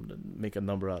 5. I'm gonna make a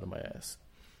number out of my ass.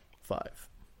 5.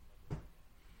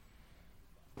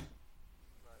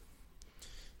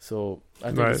 So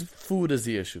I think food is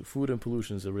the issue. Food and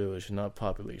pollution is the real issue, not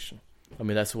population.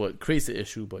 That's what creates the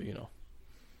issue, but you know.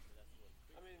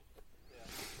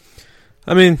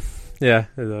 Yeah,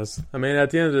 it does. At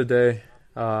the end of the day,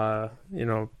 you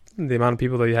know, the amount of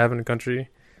people that you have in a country,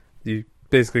 you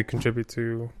basically contribute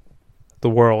to the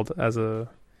world as a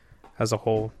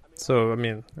whole. So I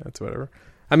mean, that's whatever.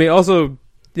 I mean, also,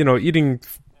 eating,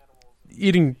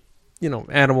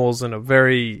 animals in a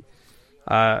very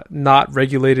not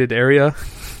regulated area.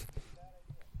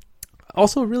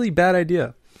 Also, a really bad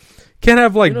idea. Can't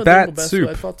have bat soup.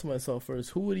 I thought to myself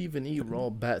first, who would even eat raw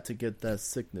bat to get that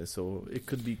sickness? So it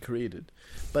could be created,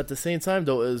 but at the same time,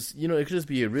 though, it could just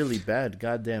be a really bad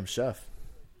goddamn chef.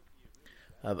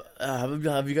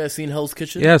 Have you guys seen Hell's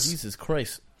Kitchen? Yes. Jesus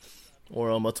Christ. Or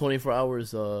a 24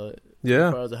 hours. 24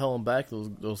 Hours of Hell and Back.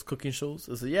 Those cooking shows.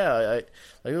 It's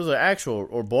those are actual,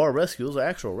 or Bar Rescue. Those are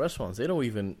actual restaurants. They don't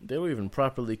even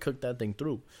properly cook that thing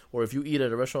through. Or if you eat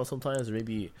at a restaurant sometimes, or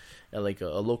maybe at like a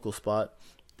local spot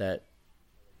that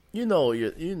you know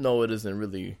it isn't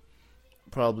really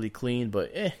probably clean,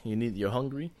 but you're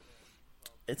hungry.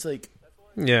 It's like,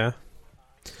 yeah.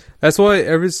 That's why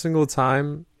every single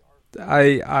time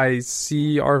I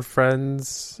see our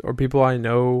friends or people I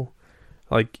know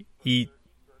eat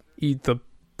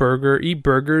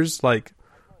burgers like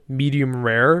medium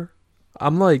rare,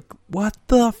 I'm like, what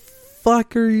the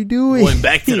fuck are you doing? Going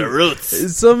back to the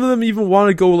roots. Some of them even want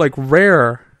to go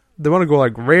rare. They want to go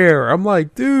rare. I'm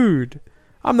like, dude,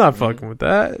 I'm not fucking with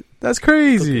that. That's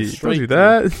crazy. Don't do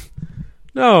that.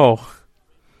 No.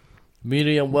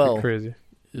 Medium well crazy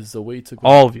is the way to go.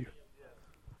 All of you.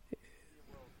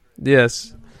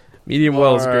 Yes. Medium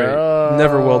well is great.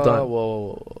 Never well done.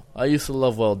 Whoa. I used to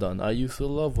love well done.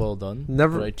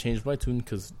 Never. But I changed my tune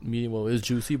because medium well is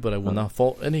juicy, but I will not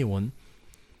fault anyone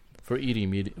for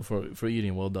eating for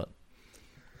eating well done.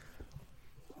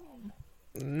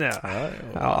 Nah,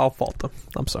 I'll fault them.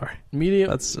 I'm sorry.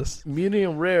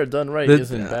 Medium rare done right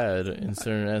isn't bad in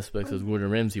certain aspects, as Gordon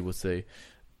Ramsay would say.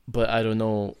 But I don't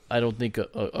know. I don't think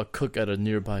a cook at a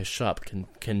nearby shop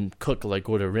can cook like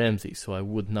Gordon Ramsay. So I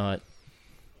would not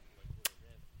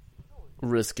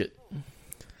risk it.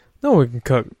 No one can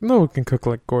cook. No one can cook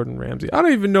like Gordon Ramsay. I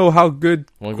don't even know how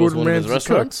good Gordon Ramsay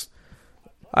cooks.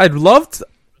 I'd love to.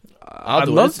 I'd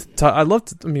love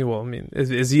to. I mean,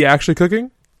 is he actually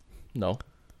cooking? No,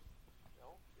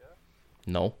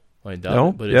 I doubt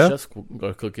it. But his chefs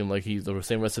are cooking like he's the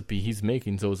same recipe he's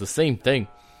making, so it's the same thing.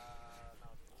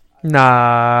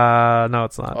 Nah, no,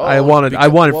 it's not. I want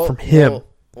it from him.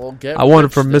 I want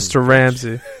it from Mr.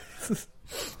 Ramsay.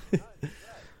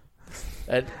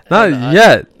 Not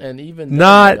yet. And even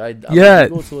not yet. I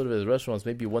go to one of his restaurants.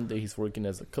 Maybe one day he's working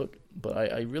as a cook, but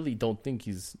I really don't think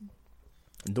he's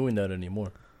doing that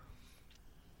anymore.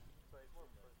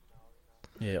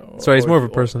 Yeah, so he's more of a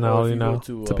personality now.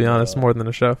 To be honest, more than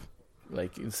a chef.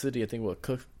 Like in the city, I think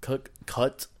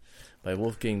Cut by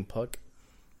Wolfgang Puck.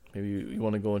 Maybe you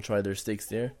want to go and try their steaks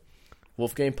there.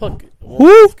 Wolfgang Puck.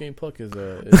 Wolfgang Puck is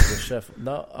a chef.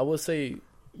 Now I would say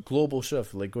global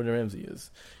chef like Gordon Ramsay is.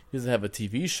 He doesn't have a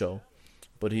TV show,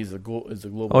 but he's a global.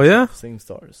 Oh yeah, chef. Same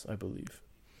stars, I believe.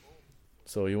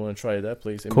 So you want to try that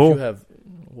place? And cool. You have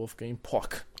Wolfgang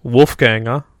Puck. Wolfgang,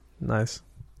 huh? Nice.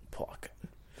 Puck.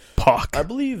 I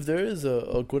believe there is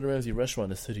a Gordon Ramsay restaurant in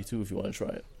the city too. If you want to try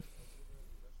it.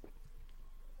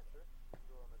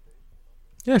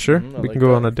 Yeah, sure. We can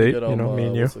go on a date. Me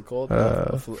and you. What's it called?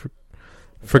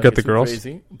 Forget the girls.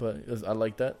 Crazy, but I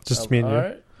like that. Just me and you.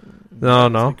 Right.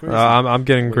 No. I'm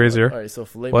getting crazier. All right, so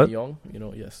filet mignon,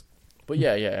 yes. But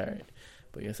yeah, all right.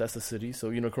 But yes, that's the city.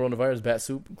 So coronavirus, bat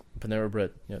soup, Panera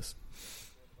bread. Yes.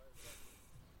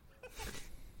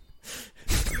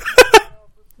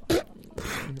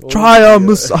 Try a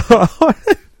new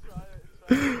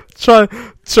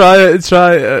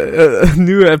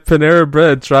at Panera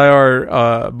bread. Try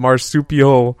our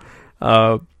marsupial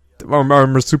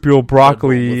marsupial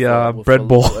broccoli bread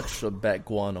bowl. Extra bat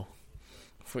guano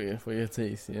for your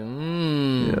taste. Yeah.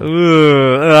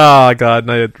 Oh God,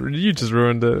 no, you just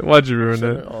ruined it. Why'd you ruin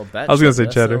it? I was gonna say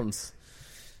cheddar.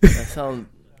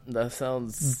 That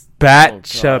sounds bat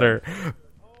cheddar.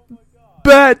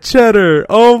 Bat cheddar.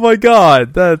 Oh my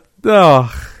God, that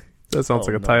sounds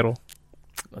like a title.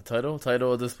 A title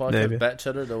of this podcast, maybe. Bat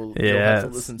cheddar. They'll have to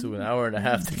listen to an hour and a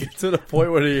half to get to the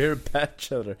point where they hear bat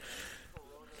cheddar.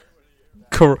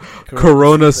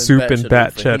 Corona soup and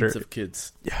bat cheddar. Of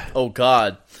kids. Yeah. Oh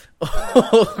God.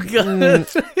 Oh God.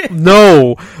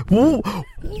 No.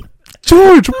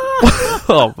 George.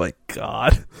 Oh my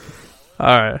God.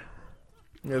 All right.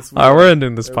 Yes, all right, we're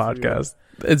ending this podcast.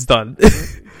 It's done.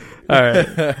 All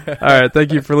right.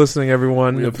 Thank you for listening,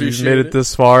 everyone. If you've made it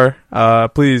this far,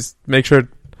 please make sure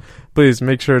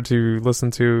to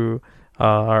listen to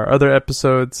our other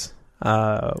episodes.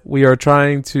 We are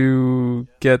trying to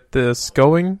get this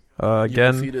going.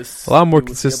 again, a lot more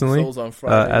consistently,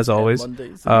 as always.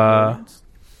 And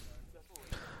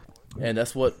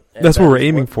that's what we're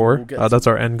aiming for. That's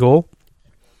our end goal.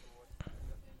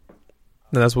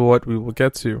 And that's what we will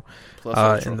get to.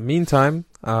 In the meantime,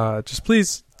 just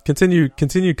please continue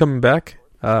coming back.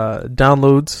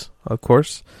 Downloads, of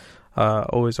course,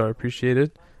 always are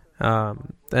appreciated.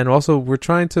 And also, we're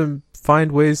trying to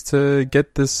find ways to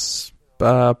get this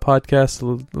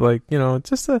podcast, like, you know,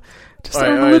 just a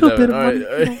little bit of money,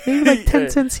 maybe like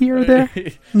 10 cents here or there.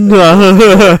 No,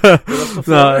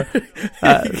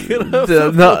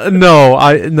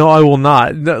 I will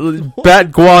not.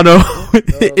 Bat guano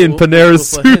in Panera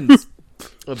soup.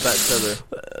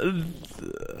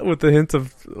 With the hint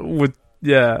of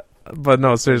yeah, but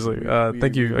no, seriously.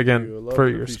 Thank you again for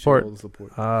your support.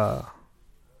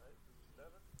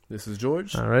 This is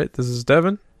George. All right, this is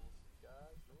Devin.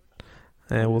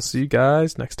 And we'll see you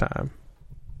guys next time.